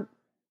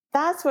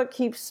that's what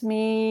keeps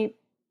me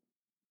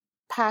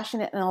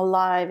passionate and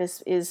alive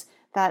is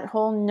that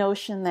whole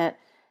notion that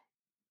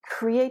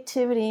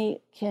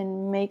creativity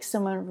can make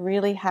someone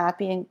really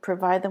happy and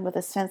provide them with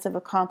a sense of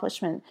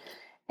accomplishment.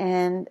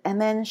 And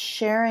then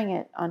sharing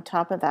it on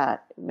top of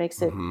that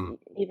makes it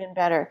even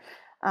better.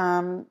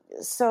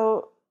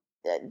 So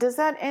does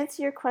that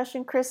answer your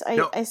question, Chris?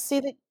 I see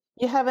that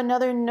you have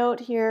another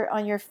note here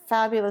on your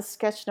fabulous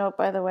sketch note,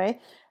 by the way.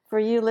 For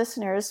you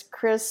listeners,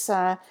 Chris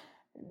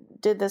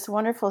did this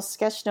wonderful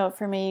sketch note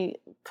for me,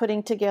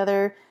 putting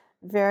together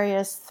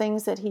various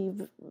things that he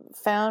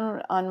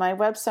found on my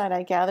website,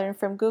 I gathered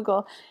from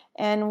Google.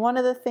 And one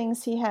of the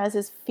things he has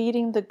is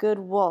feeding the good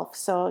wolf.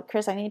 So,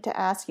 Chris, I need to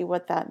ask you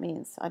what that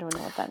means. I don't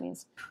know what that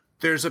means.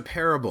 There's a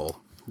parable,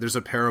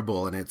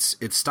 and it's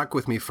stuck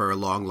with me for a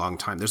long, long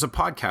time. There's a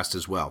podcast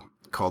as well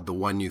called The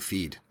One You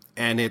Feed.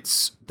 And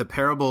it's the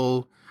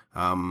parable.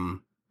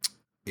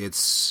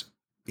 It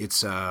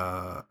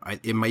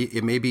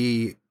may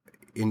be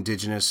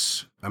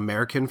Indigenous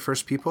American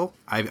First People.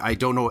 I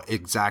don't know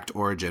exact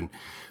origin.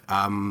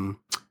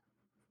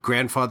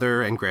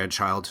 Grandfather and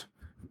grandchild.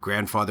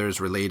 Grandfather is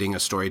relating a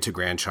story to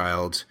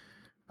grandchild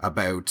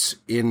about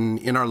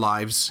in our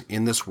lives,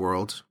 in this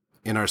world,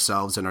 in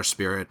ourselves, in our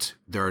spirit,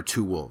 there are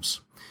two wolves.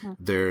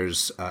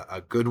 There's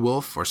a good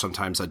wolf, or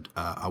sometimes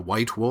a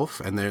white wolf,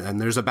 and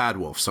there's a bad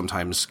wolf,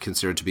 sometimes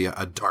considered to be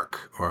a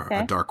dark or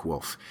a dark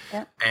wolf.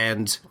 Yep.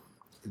 And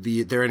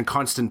they're in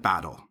constant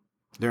battle.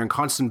 They're in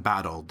constant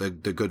battle. The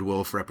good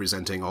wolf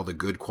representing all the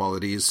good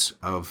qualities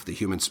of the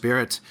human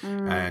spirit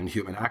and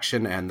human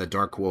action, and the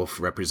dark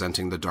wolf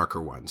representing the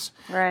darker ones.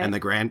 Right. And the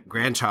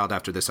grandchild,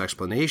 after this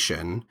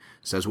explanation,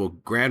 says, "Well,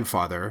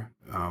 grandfather,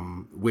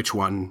 which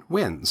one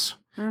wins?"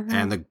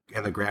 And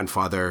the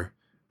grandfather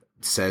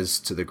says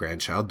to the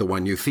grandchild, "The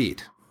one you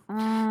feed."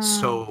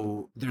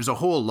 So there's a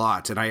whole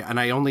lot, and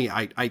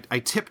I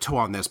tiptoe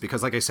on this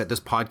because, like I said,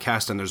 this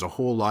podcast, and there's a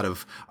whole lot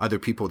of other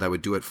people that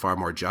would do it far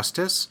more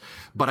justice.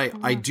 But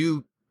I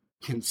do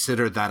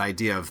consider that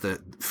idea of the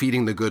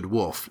feeding the good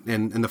wolf,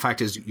 and the fact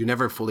is, you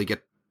never fully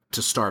get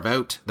to starve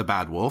out the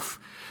bad wolf,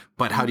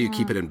 but how do you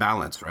keep it in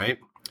balance, right?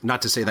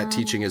 Not to say that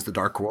teaching is the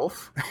dark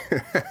wolf,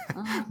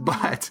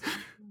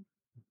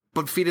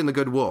 But feeding the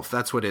good wolf,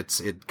 that's what it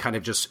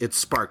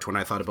sparked when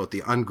I thought about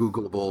the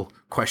ungoogleable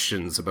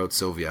questions about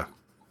Sylvia.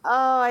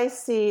 Oh, I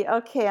see.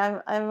 Okay,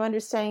 I'm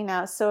understanding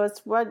now. So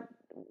it's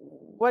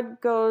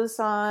what goes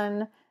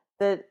on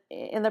that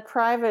in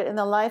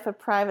the life of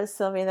private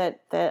Sylvia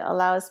that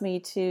allows me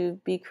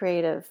to be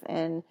creative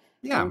and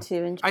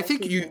to enjoy. I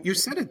think you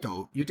said it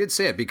though. You did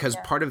say it because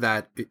part of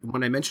that,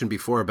 when I mentioned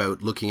before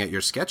about looking at your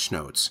sketch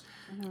notes,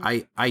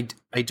 I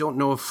don't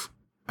know if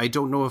I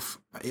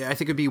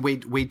think it'd be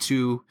way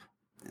too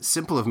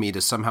simple of me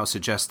to somehow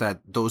suggest that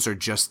those are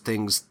just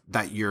things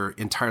that you're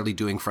entirely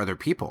doing for other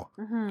people.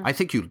 I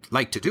think you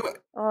like to do it.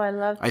 Oh, I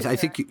love to I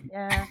think you,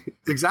 yeah.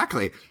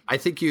 exactly. I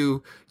think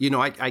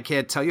I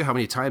can't tell you how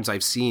many times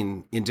I've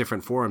seen in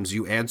different forums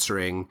you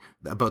answering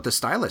about the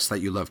stylist that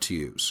you love to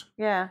use.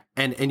 Yeah.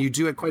 And you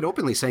do it quite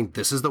openly, saying,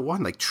 this is the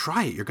one, like,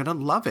 try it. You're going to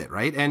love it.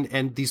 Right.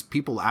 And these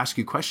people ask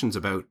you questions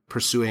about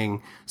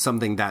pursuing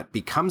something that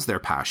becomes their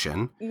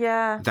passion.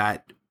 Yeah.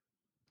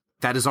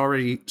 That is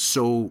already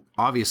so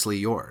obviously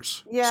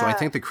yours. Yeah. So I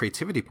think the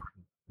creativity part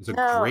is a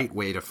great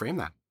way to frame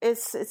that.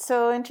 It's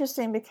so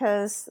interesting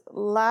because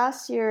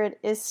last year at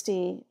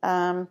ISTE,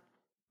 so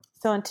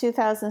in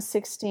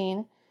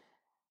 2016,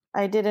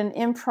 I did an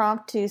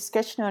impromptu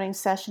sketchnoting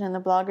session in the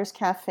Bloggers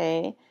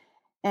Cafe.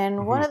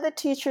 And one of the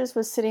teachers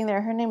was sitting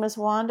there. Her name was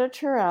Wanda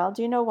Terrell.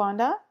 Do you know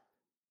Wanda?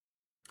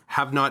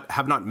 Have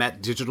not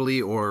met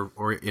digitally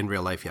or in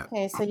real life yet.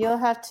 Okay, so you'll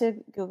have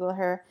to Google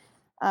her.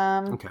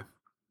 Okay.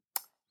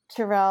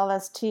 Terrell,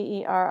 that's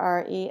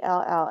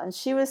Terrell. And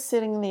she was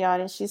sitting in the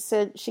audience.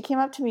 She came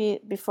up to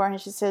me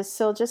beforehand. She says,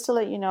 Sil, just to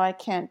let you know, I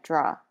can't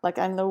draw. Like,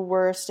 I'm the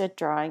worst at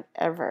drawing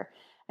ever.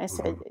 I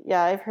said,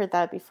 yeah, I've heard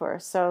that before.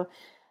 So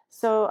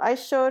I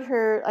showed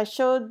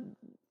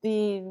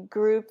the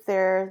group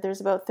there,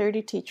 there's about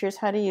 30 teachers,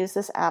 how to use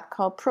this app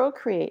called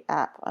Procreate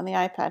app on the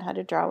iPad, how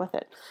to draw with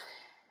it.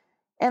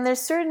 And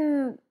there's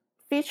certain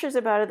features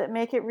about it that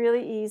make it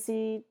really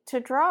easy to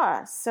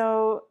draw.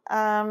 So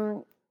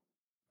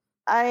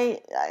I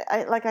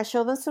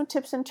show them some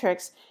tips and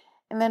tricks.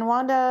 And then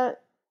Wanda,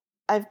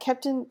 I've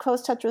kept in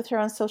close touch with her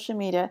on social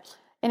media.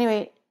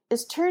 Anyway,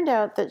 it's turned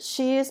out that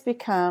she has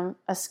become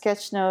a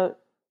sketchnote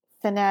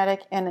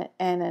fanatic and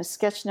a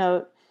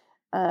sketchnote,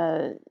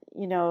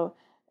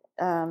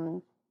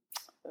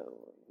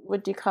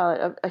 what do you call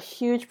it? A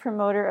huge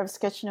promoter of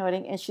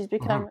sketchnoting, and she's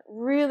become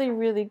really,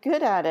 really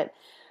good at it,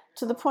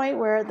 to the point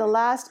where the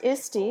last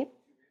ISTE,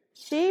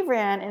 she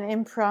ran an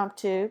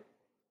impromptu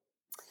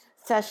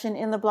session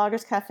in the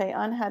Bloggers Cafe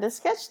on how to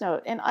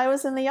sketchnote, and I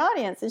was in the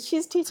audience, and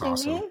she's teaching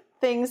me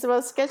things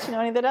about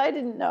sketchnoting that I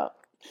didn't know.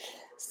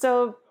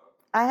 So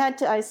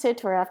I said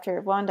to her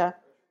after, Wanda,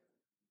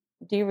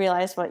 do you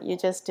realize what you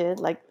just did?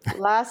 Like,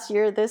 last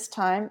year, this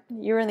time,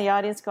 you were in the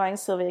audience going,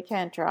 Sylvia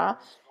can't draw.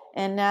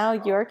 And now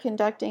you're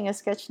conducting a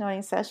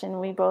sketchnoting session.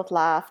 We both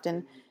laughed.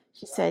 And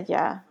she said,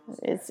 yeah,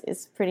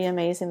 it's pretty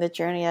amazing, the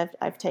journey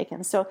I've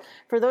taken. So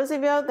for those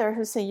of you out there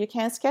who say you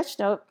can't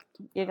sketchnote,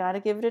 you got to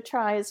give it a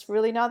try. It's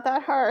really not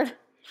that hard.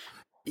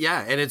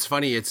 Yeah, and it's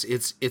funny. It's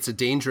a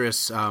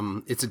dangerous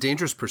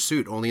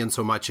pursuit, only in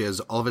so much as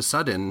all of a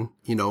sudden,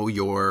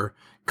 your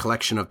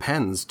collection of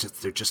pens,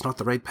 they're just not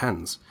the right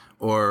pens,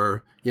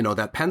 or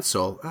that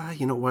pencil,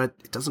 you know what,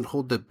 it doesn't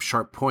hold the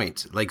sharp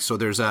point. Like, so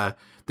there's an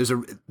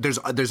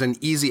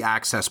easy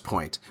access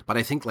point. But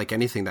I think, like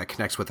anything that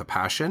connects with a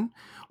passion,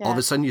 all of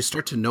a sudden you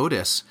start to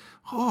notice,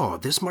 oh,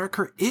 this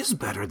marker is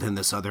better than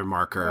this other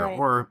marker, right.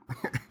 Or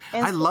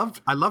I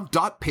love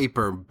dot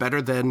paper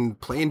better than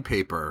plain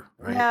paper.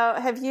 Right?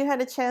 Now, have you had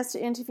a chance to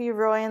interview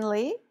Royan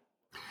Lee?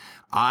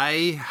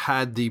 I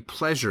had the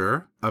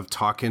pleasure of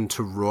talking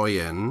to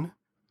Royan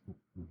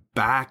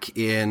back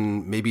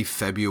in maybe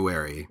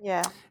February.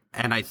 Yeah.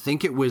 And I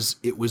think it was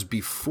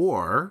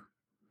before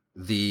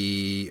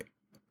he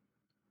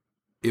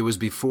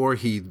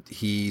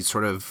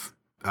sort of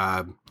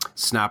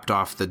snapped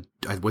off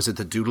was it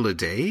the Doodle a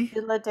Day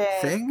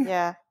thing?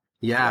 Yeah.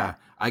 Yeah.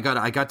 I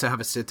got to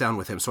have a sit down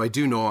with him. So I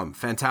do know him.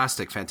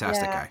 Fantastic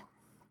guy.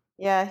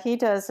 Yeah, he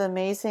does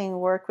amazing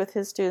work with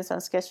his students on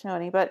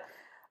sketchnoting. But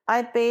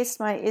I based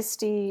my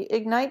ISTE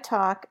Ignite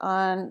talk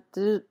on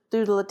the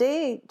Doodle a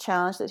Day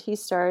challenge that he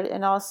started,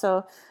 and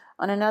also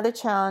on another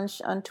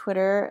challenge on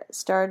Twitter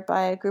started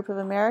by a group of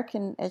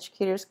American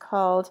educators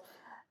called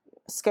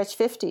Sketch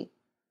 50.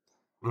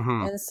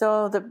 Mm-hmm. And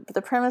so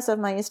the premise of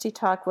my ISTE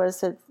talk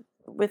was that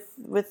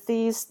with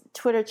these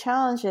Twitter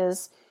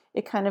challenges,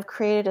 it kind of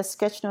created a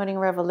sketchnoting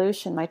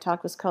revolution. My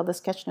talk was called the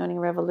Sketchnoting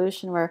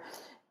Revolution,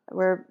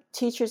 where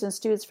teachers and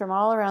students from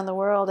all around the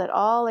world at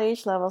all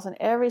age levels and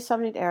every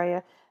subject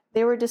area,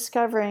 they were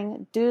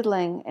discovering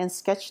doodling and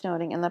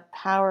sketchnoting and the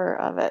power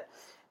of it.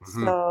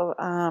 Mm-hmm. So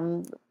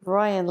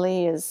Royan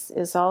Lee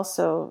is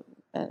also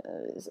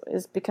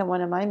is become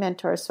one of my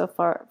mentors so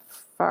far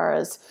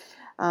as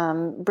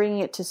bringing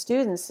it to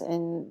students,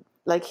 and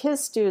like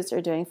his students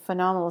are doing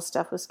phenomenal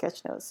stuff with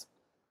sketchnotes.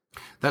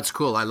 That's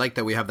cool. I like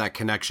that we have that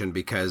connection,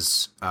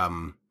 because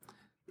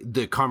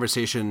the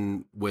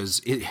conversation was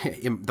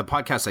in the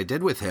podcast I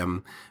did with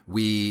him.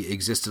 We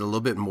existed a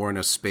little bit more in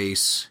a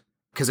space,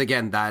 because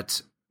again,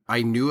 that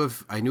I knew a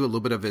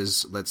little bit of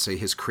his, let's say,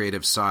 his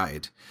creative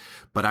side,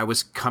 but I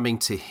was coming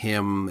to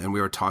him and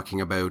we were talking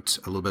about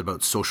a little bit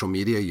about social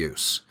media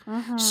use.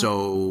 Mm-hmm.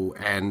 So,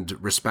 and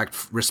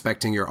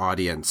respecting your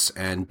audience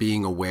and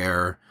being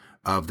aware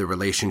of the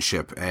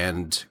relationship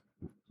and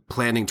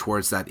planning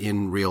towards that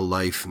in real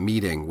life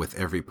meeting with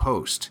every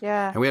post.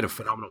 Yeah. And we had a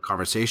phenomenal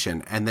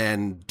conversation. And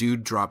then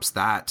dude drops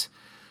that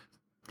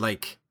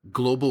like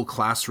global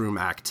classroom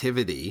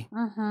activity.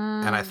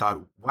 And I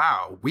thought,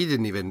 wow, I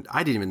didn't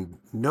even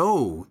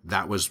know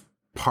that was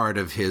part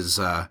of his,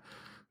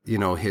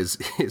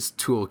 his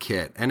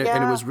toolkit. And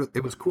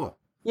it was cool.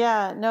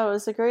 Yeah, no, it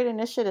was a great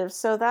initiative.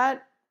 So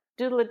that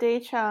Doodle a Day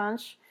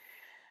challenge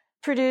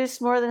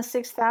produced more than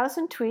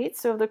 6,000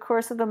 tweets over the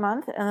course of the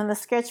month. And then the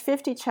Sketch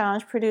 50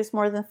 challenge produced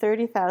more than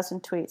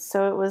 30,000 tweets.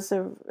 So it was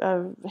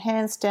a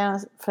hands down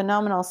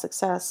phenomenal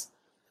success.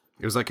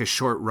 It was like a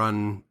short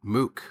run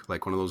MOOC,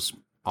 like one of those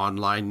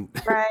online.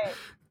 Right.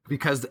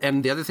 Because,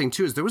 and the other thing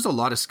too, is there was a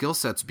lot of skill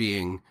sets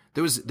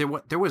there was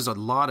a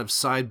lot of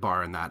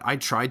sidebar in that. I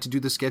tried to do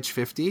the Sketch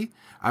 50.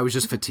 I was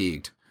just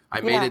fatigued. I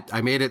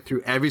made it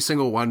through every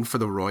single one for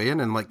the Royan,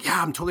 and like,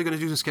 yeah, I'm totally going to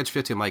do the Sketch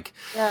 50. I'm like,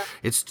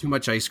 it's too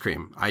much ice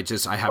cream. I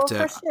have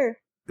to. For sure.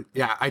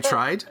 Yeah, I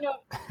tried.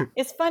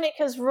 It's funny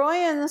because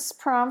Royan's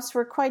prompts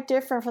were quite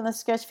different from the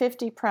Sketch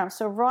 50 prompts.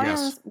 So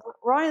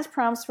Royan's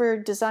prompts were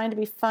designed to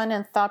be fun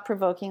and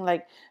thought-provoking,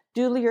 like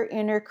doodle your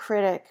inner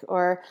critic,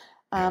 or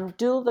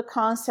doodle the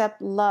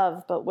concept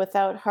love, but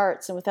without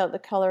hearts and without the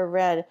color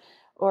red,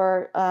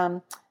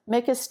 or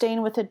make a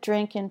stain with a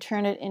drink and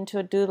turn it into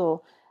a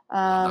doodle.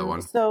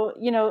 So,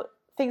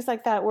 things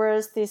like that.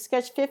 Whereas the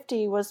Sketch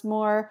 50 was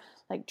more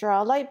like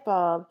draw a light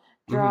bulb,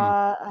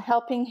 draw a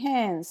helping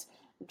hands,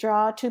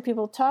 draw two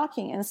people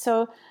talking. And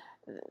so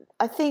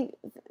I think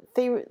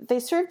they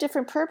serve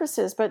different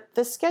purposes, but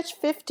the Sketch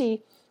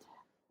 50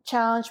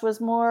 challenge was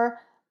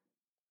more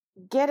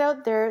get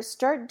out there,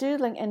 start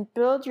doodling, and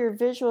build your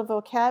visual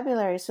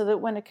vocabulary so that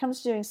when it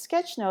comes to doing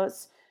sketch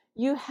notes,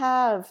 you've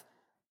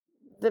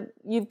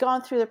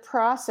gone through the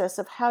process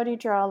of how do you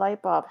draw a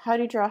light bulb, how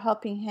do you draw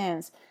helping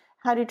hands,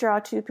 how do you draw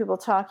two people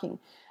talking.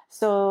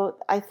 So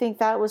I think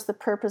that was the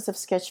purpose of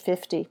Sketch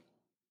 50.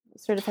 It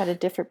sort of had a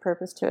different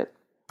purpose to it.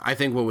 I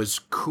think what was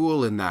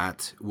cool in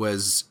that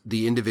was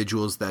the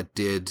individuals that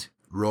did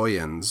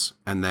Royans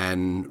and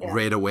then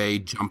right away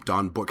jumped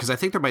on board. Because I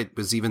think there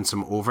was even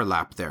some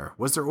overlap there.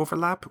 Was there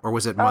overlap, or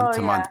was it month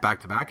to month,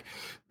 back to back?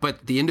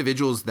 But the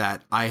individuals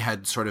that I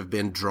had sort of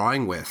been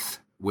drawing with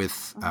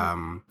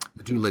the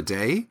Doodle a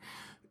Day,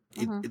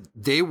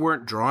 they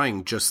weren't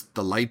drawing just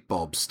the light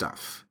bulb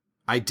stuff.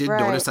 I did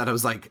notice that. I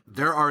was like,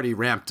 they're already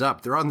ramped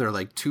up. They're on their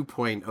like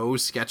 2.0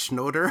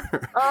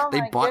 sketchnoter. Oh,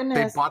 they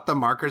bought the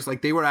markers.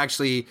 Like they were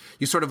actually,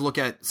 you sort of look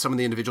at some of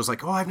the individuals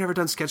like, oh, I've never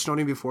done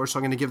sketchnoting before, so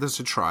I'm going to give this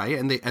a try.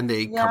 And they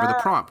cover the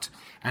prompt.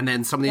 And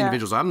then some of the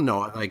individuals, I don't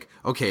know, like,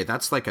 okay,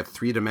 that's like a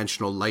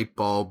 3-dimensional light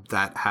bulb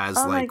that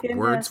has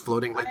words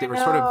floating. Like they were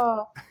sort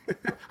of,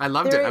 I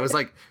loved it. I was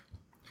like,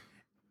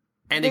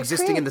 and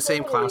existing in the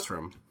same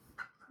classroom.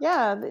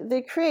 Yeah,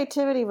 the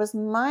creativity was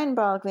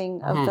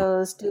mind-boggling of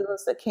those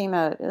doodles that came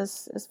out. It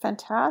was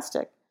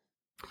fantastic.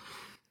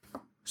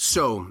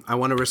 So I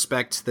want to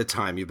respect the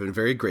time. You've been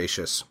very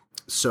gracious.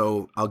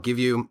 So I'll give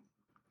you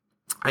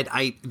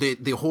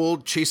the whole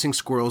chasing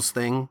squirrels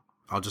thing.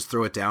 I'll just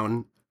throw it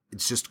down.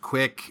 It's just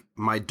quick.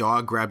 My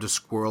dog grabbed a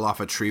squirrel off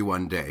a tree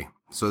one day.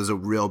 So there's a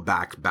real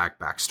back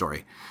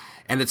story.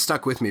 And it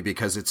stuck with me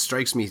because it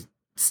strikes me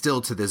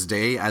still to this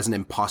day as an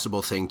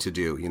impossible thing to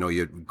do.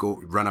 You go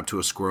run up to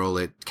a squirrel,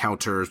 it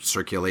counter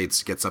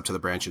circulates, gets up to the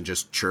branch and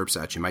just chirps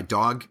at you. My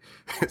dog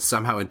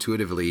somehow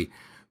intuitively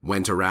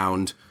went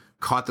around,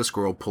 caught the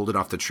squirrel, pulled it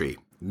off the tree.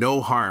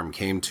 No harm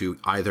came to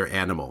either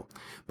animal,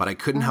 but I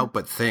couldn't help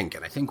but think,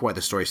 and I think why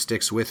the story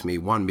sticks with me,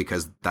 one,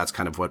 because that's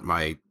kind of what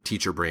my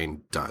teacher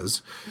brain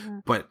does,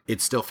 but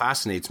it still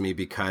fascinates me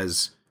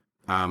because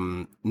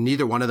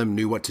neither one of them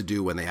knew what to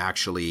do when they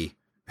actually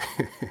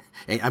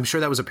I'm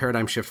sure that was a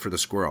paradigm shift for the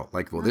squirrel.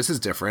 Like, well, this is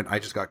different. I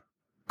just got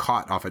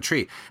caught off a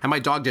tree. And my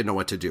dog didn't know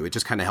what to do. It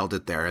just kind of held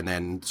it there. And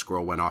then the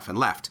squirrel went off and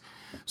left.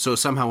 So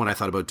somehow when I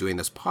thought about doing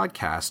this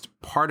podcast,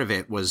 part of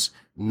it was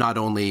not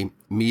only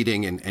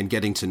meeting and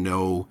getting to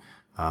know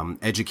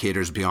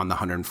educators beyond the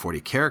 140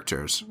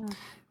 characters.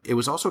 It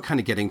was also kind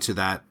of getting to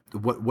that.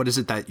 What is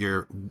it that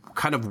you're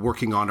kind of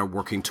working on or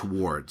working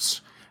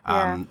towards?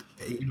 I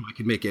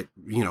could make it,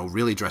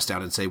 really dress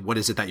down and say, what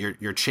is it that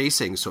you're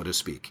chasing, so to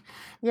speak?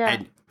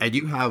 Yeah. And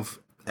you have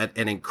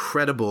an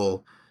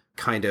incredible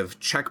kind of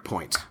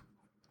checkpoint.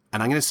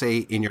 And I'm going to say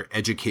in your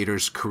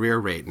educator's career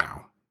right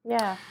now.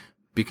 Yeah.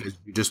 Because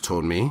you just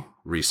told me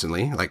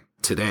recently, like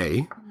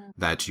today,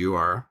 that you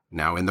are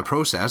now in the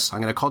process.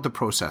 I'm going to call it the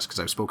process because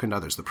I've spoken to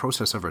others, the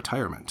process of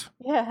retirement.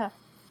 Yeah.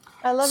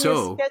 I love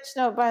your sketch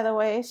note, by the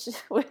way.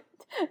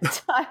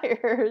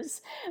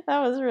 Tires.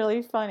 That was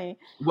really funny.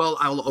 Well,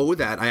 I'll owe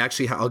that.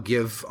 I'll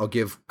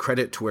give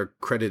credit to where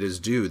credit is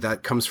due.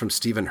 That comes from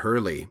Stephen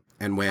Hurley.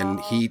 And when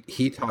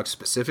he talks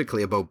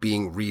specifically about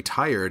being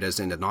retired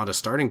as in not a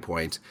starting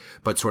point,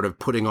 but sort of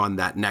putting on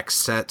that next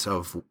set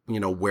of,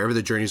 wherever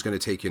the journey is going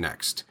to take you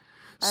next.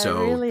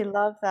 So I really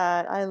love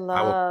that. I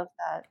love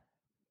that.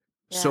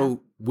 Yeah.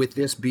 So with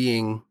this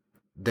being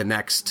the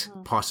next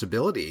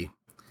possibility,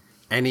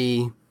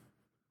 any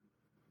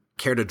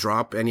care to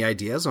drop any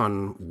ideas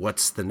on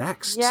what's the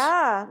next?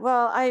 Yeah.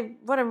 Well,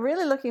 what I'm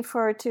really looking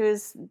forward to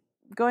is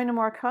going to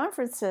more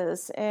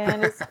conferences,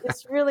 and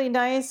it's really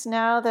nice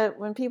now that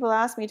when people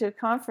ask me to a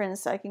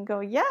conference, I can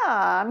go, yeah,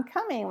 I'm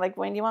coming. Like,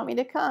 when do you want me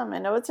to come?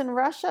 And oh, it's in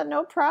Russia,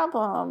 no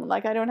problem.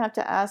 Like, I don't have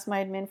to ask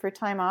my admin for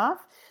time off,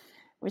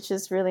 which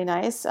is really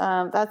nice.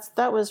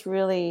 That was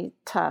really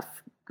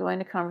tough, going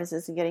to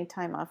conferences and getting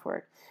time off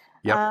work.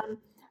 Yep.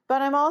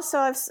 But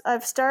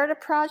I've started a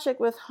project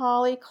with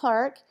Holly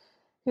Clark,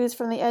 who's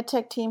from the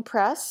EdTech Team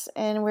Press,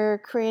 and we're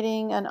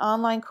creating an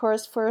online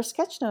course for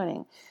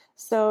sketchnoting.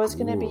 So it's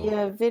going to be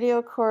a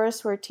video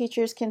course where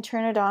teachers can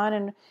turn it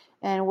on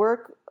and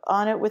work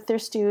on it with their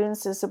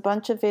students. There's a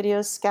bunch of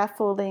videos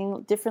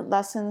scaffolding different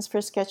lessons for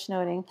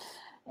sketchnoting.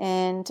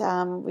 And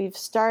we've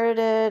started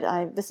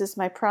it. This is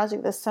my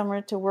project this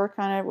summer to work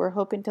on it. We're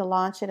hoping to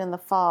launch it in the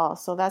fall.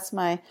 So that's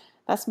my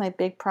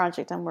big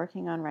project I'm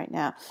working on right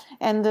now.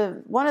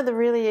 And one of the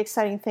really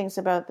exciting things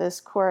about this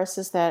course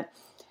is that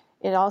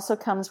it also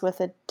comes with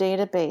a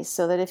database,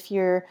 so that if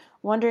you're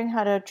wondering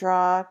how to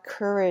draw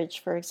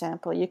courage, for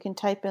example, you can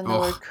type in the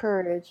word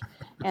courage,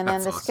 and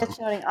then the awesome.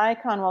 sketchnoting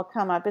icon will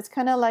come up. It's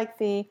kind of like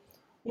the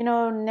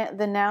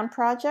Noun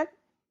project.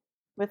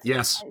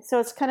 Yes. So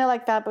it's kind of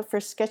like that, but for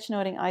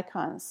sketchnoting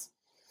icons.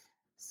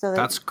 So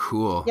that's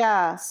cool.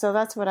 Yeah, so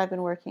that's what I've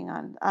been working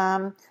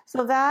on.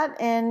 So that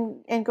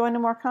and going to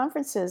more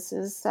conferences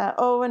is,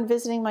 and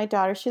visiting my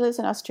daughter. She lives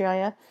in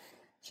Australia.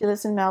 She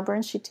lives in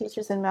Melbourne. She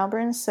teaches in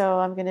Melbourne, so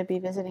I'm going to be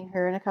visiting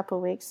her in a couple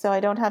of weeks. So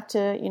I don't have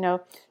to,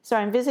 so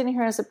I'm visiting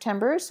her in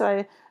September,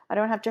 so I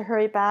don't have to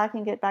hurry back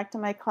and get back to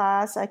my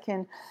class. I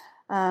can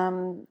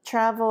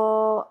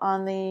travel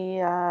on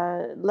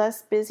the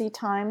less busy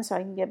time, so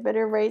I can get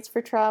better rates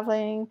for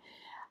traveling.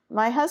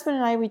 My husband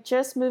and I, we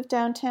just moved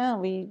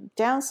downtown. We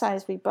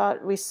downsized.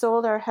 We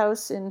sold our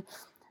house in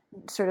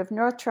sort of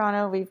North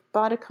Toronto. We've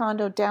bought a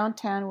condo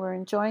downtown. We're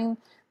enjoying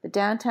the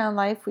downtown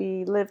life.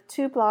 We live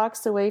 2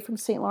 blocks away from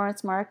St.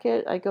 Lawrence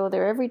Market. I go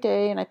there every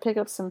day and I pick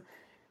up some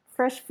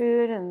fresh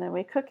food and then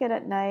we cook it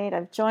at night.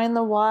 I've joined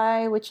the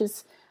Y, which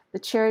is the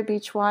Cherry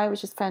Beach Y,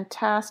 which is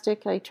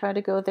fantastic. I try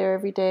to go there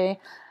every day.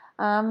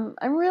 I'm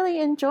really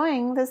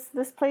enjoying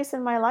this place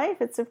in my life.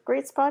 It's a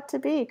great spot to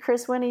be.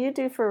 Chris, when do you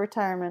do for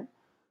retirement?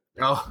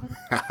 Oh,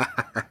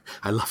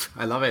 I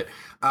love it.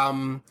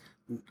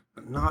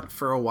 Not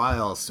for a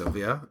while,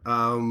 Sylvia.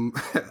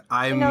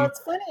 It's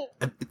funny.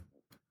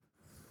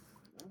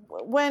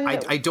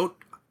 I don't.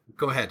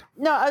 Go ahead.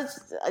 No,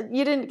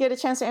 you didn't get a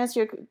chance to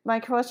answer my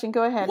question.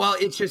 Go ahead. Well,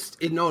 it's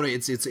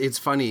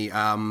funny.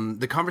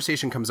 The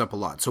conversation comes up a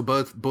lot. So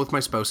both my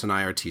spouse and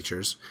I are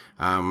teachers.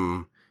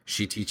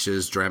 She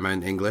teaches drama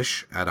and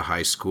English at a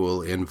high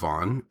school in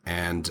Vaughan,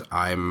 and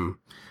I'm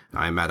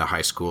at a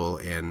high school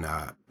in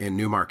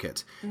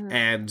Newmarket. Mm-hmm.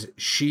 And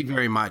she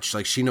very much,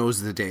 like, she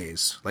knows the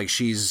days. Like,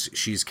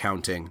 she's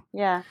counting.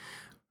 Yeah.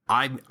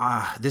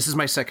 This is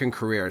my second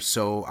career,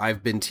 so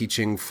I've been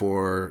teaching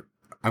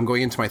I'm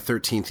going into my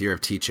 13th year of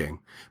teaching.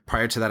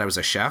 Prior to that, I was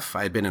a chef.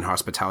 I had been in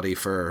hospitality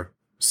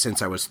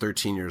since I was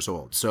 13 years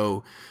old.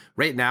 So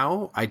right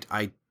now,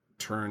 I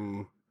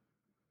turn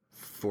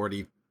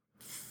 40.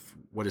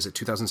 What is it?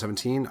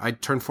 2017. I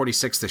turned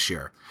 46 this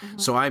year. Mm-hmm.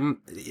 So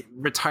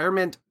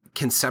retirement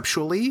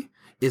conceptually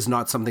is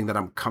not something that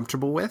I'm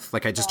comfortable with.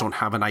 Like, I just don't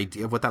have an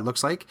idea of what that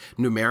looks like.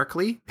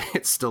 Numerically,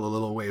 it's still a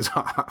little ways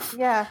off.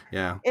 Yeah.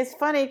 Yeah. It's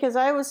funny because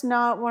I was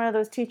not one of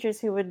those teachers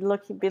who would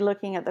be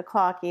looking at the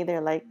clock either,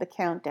 like the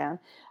countdown.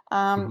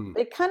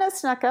 It kind of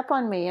snuck up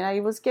on me, and I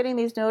was getting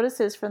these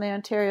notices from the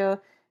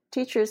Ontario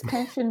Teachers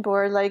Pension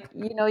Board, like,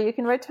 you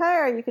can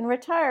retire.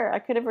 I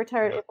could have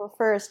retired April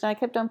 1st, and I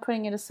kept on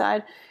putting it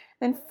aside.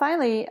 And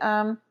finally,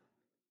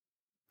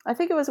 I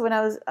think it was when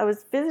I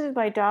was visiting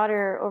my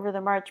daughter over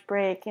the March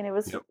break, and it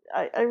was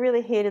I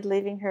really hated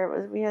leaving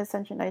her. We had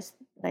such a nice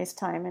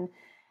time, and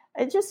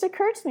it just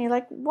occurred to me,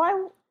 like, why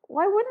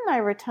wouldn't I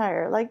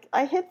retire? Like,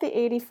 I hit the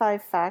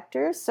 85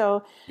 factor,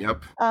 so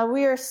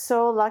we are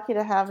so lucky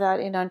to have that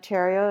in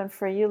Ontario. And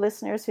for you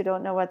listeners who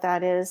don't know what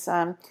that is,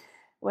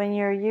 when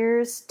your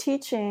years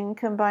teaching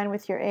combined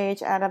with your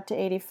age add up to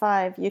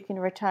 85, you can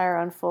retire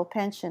on full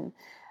pension.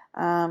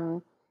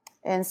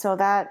 And so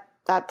that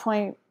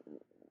point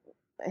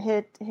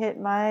hit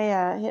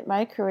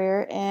my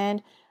career,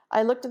 and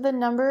I looked at the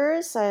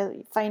numbers.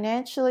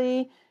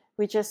 Financially,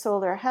 we just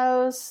sold our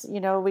house.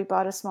 We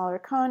bought a smaller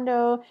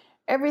condo.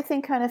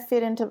 Everything kind of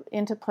fit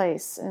into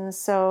place, and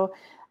so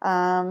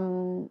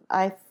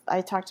I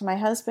talked to my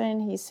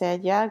husband. He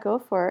said, "Yeah, go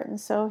for it." And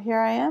so here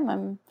I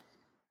am.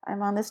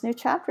 I'm on this new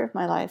chapter of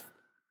my life.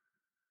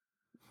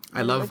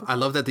 I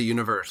love that the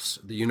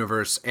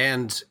universe,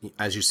 and,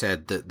 as you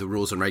said, the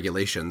rules and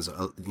regulations.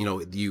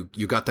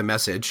 You got the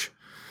message.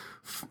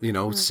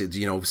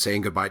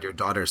 Saying goodbye to your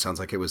daughter sounds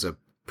like it was a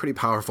pretty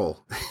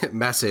powerful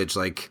message.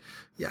 Like,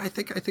 yeah, I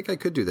think I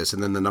could do this,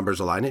 and then the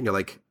numbers align it, and you're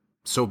like,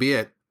 so be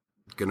it.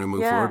 Going to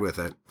move forward with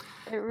it.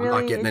 I'm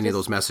not getting any of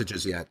those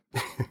messages yet.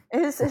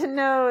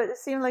 It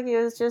seemed like it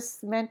was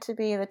just meant to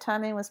be. The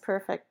timing was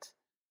perfect.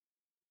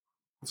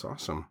 That's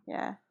awesome.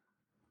 Yeah,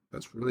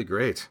 that's really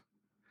great.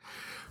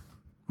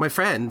 My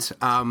friend,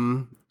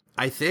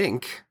 I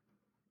think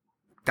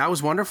that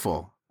was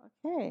wonderful.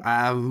 Okay.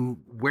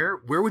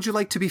 Where would you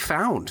like to be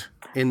found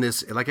in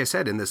this? Like I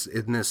said, in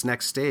this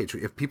next stage,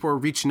 if people are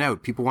reaching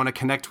out, people want to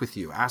connect with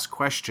you, ask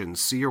questions,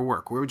 see your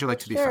work, where would you like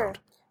to be found?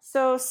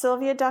 So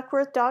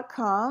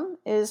sylviaduckworth.com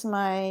is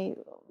my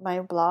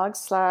blog /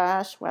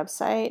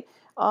 website.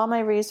 All my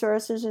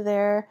resources are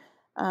there.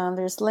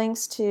 There's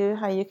links to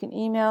how you can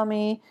email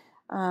me.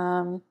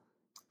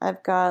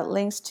 I've got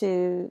links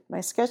to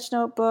my sketch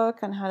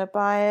notebook on how to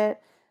buy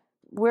it.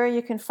 Where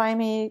you can find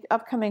me,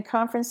 upcoming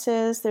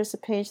conferences. There's a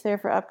page there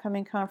for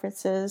upcoming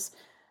conferences,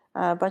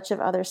 a bunch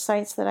of other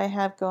sites that I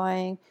have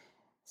going.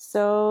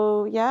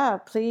 So yeah,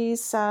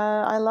 please,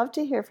 I love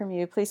to hear from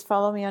you. Please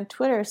follow me on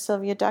Twitter,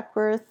 Sylvia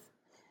Duckworth.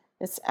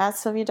 It's at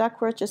Sylvia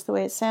Duckworth, just the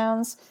way it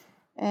sounds.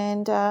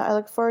 And I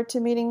look forward to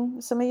meeting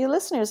some of you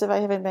listeners if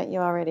I haven't met you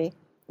already.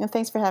 And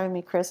thanks for having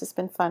me, Chris. It's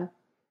been fun.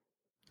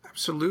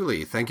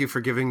 Absolutely. Thank you for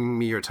giving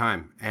me your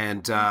time.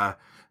 And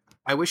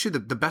I wish you the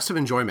best of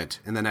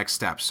enjoyment in the next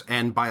steps.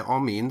 And by all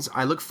means,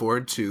 I look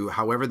forward to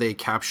however they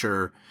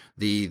capture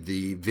the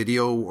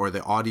video or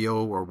the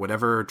audio or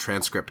whatever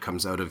transcript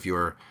comes out of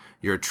your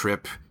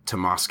trip to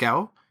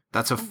Moscow.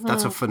 That's a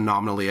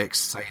phenomenally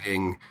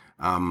exciting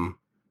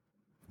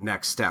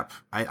next step.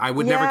 I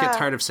would never get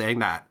tired of saying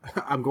that.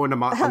 I'm going to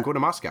Moscow. I'm going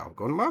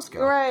to Moscow.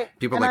 Right.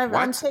 People are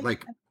like,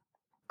 what?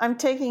 I'm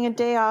taking a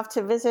day off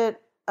to visit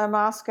a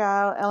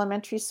Moscow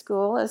elementary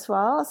school as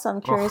well. So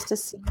I'm curious to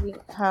see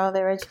how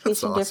their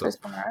education differs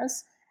from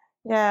ours.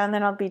 Yeah, and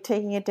then I'll be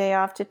taking a day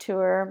off to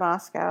tour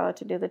Moscow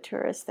to do the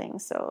tourist thing.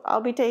 So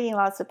I'll be taking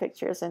lots of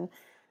pictures and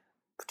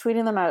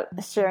tweeting them out,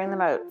 sharing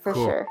them out for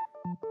sure.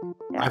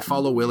 Yeah. I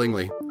follow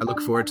willingly. I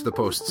look forward to the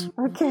posts.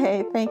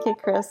 Okay, thank you,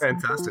 Chris.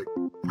 Fantastic.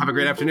 Have a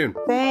great afternoon.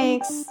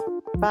 Thanks.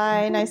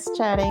 Bye. Nice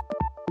chatting.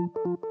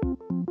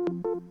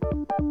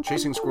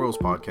 Chasing Squirrels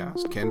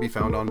podcast can be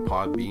found on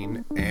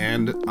Podbean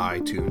and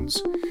iTunes.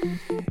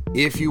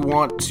 If you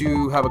want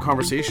to have a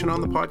conversation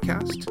on the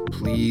podcast,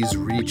 please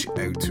reach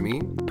out to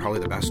me. Probably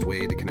the best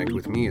way to connect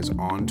with me is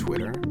on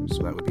Twitter.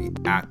 So that would be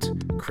at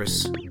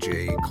Chris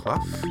J.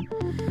 Clough.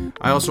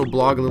 I also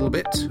blog a little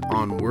bit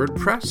on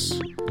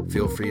WordPress.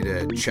 Feel free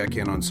to check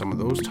in on some of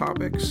those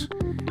topics.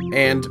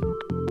 And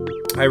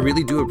I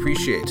really do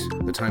appreciate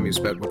the time you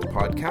spent with the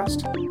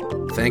podcast.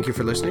 Thank you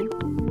for listening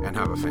and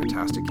have a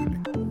fantastic evening.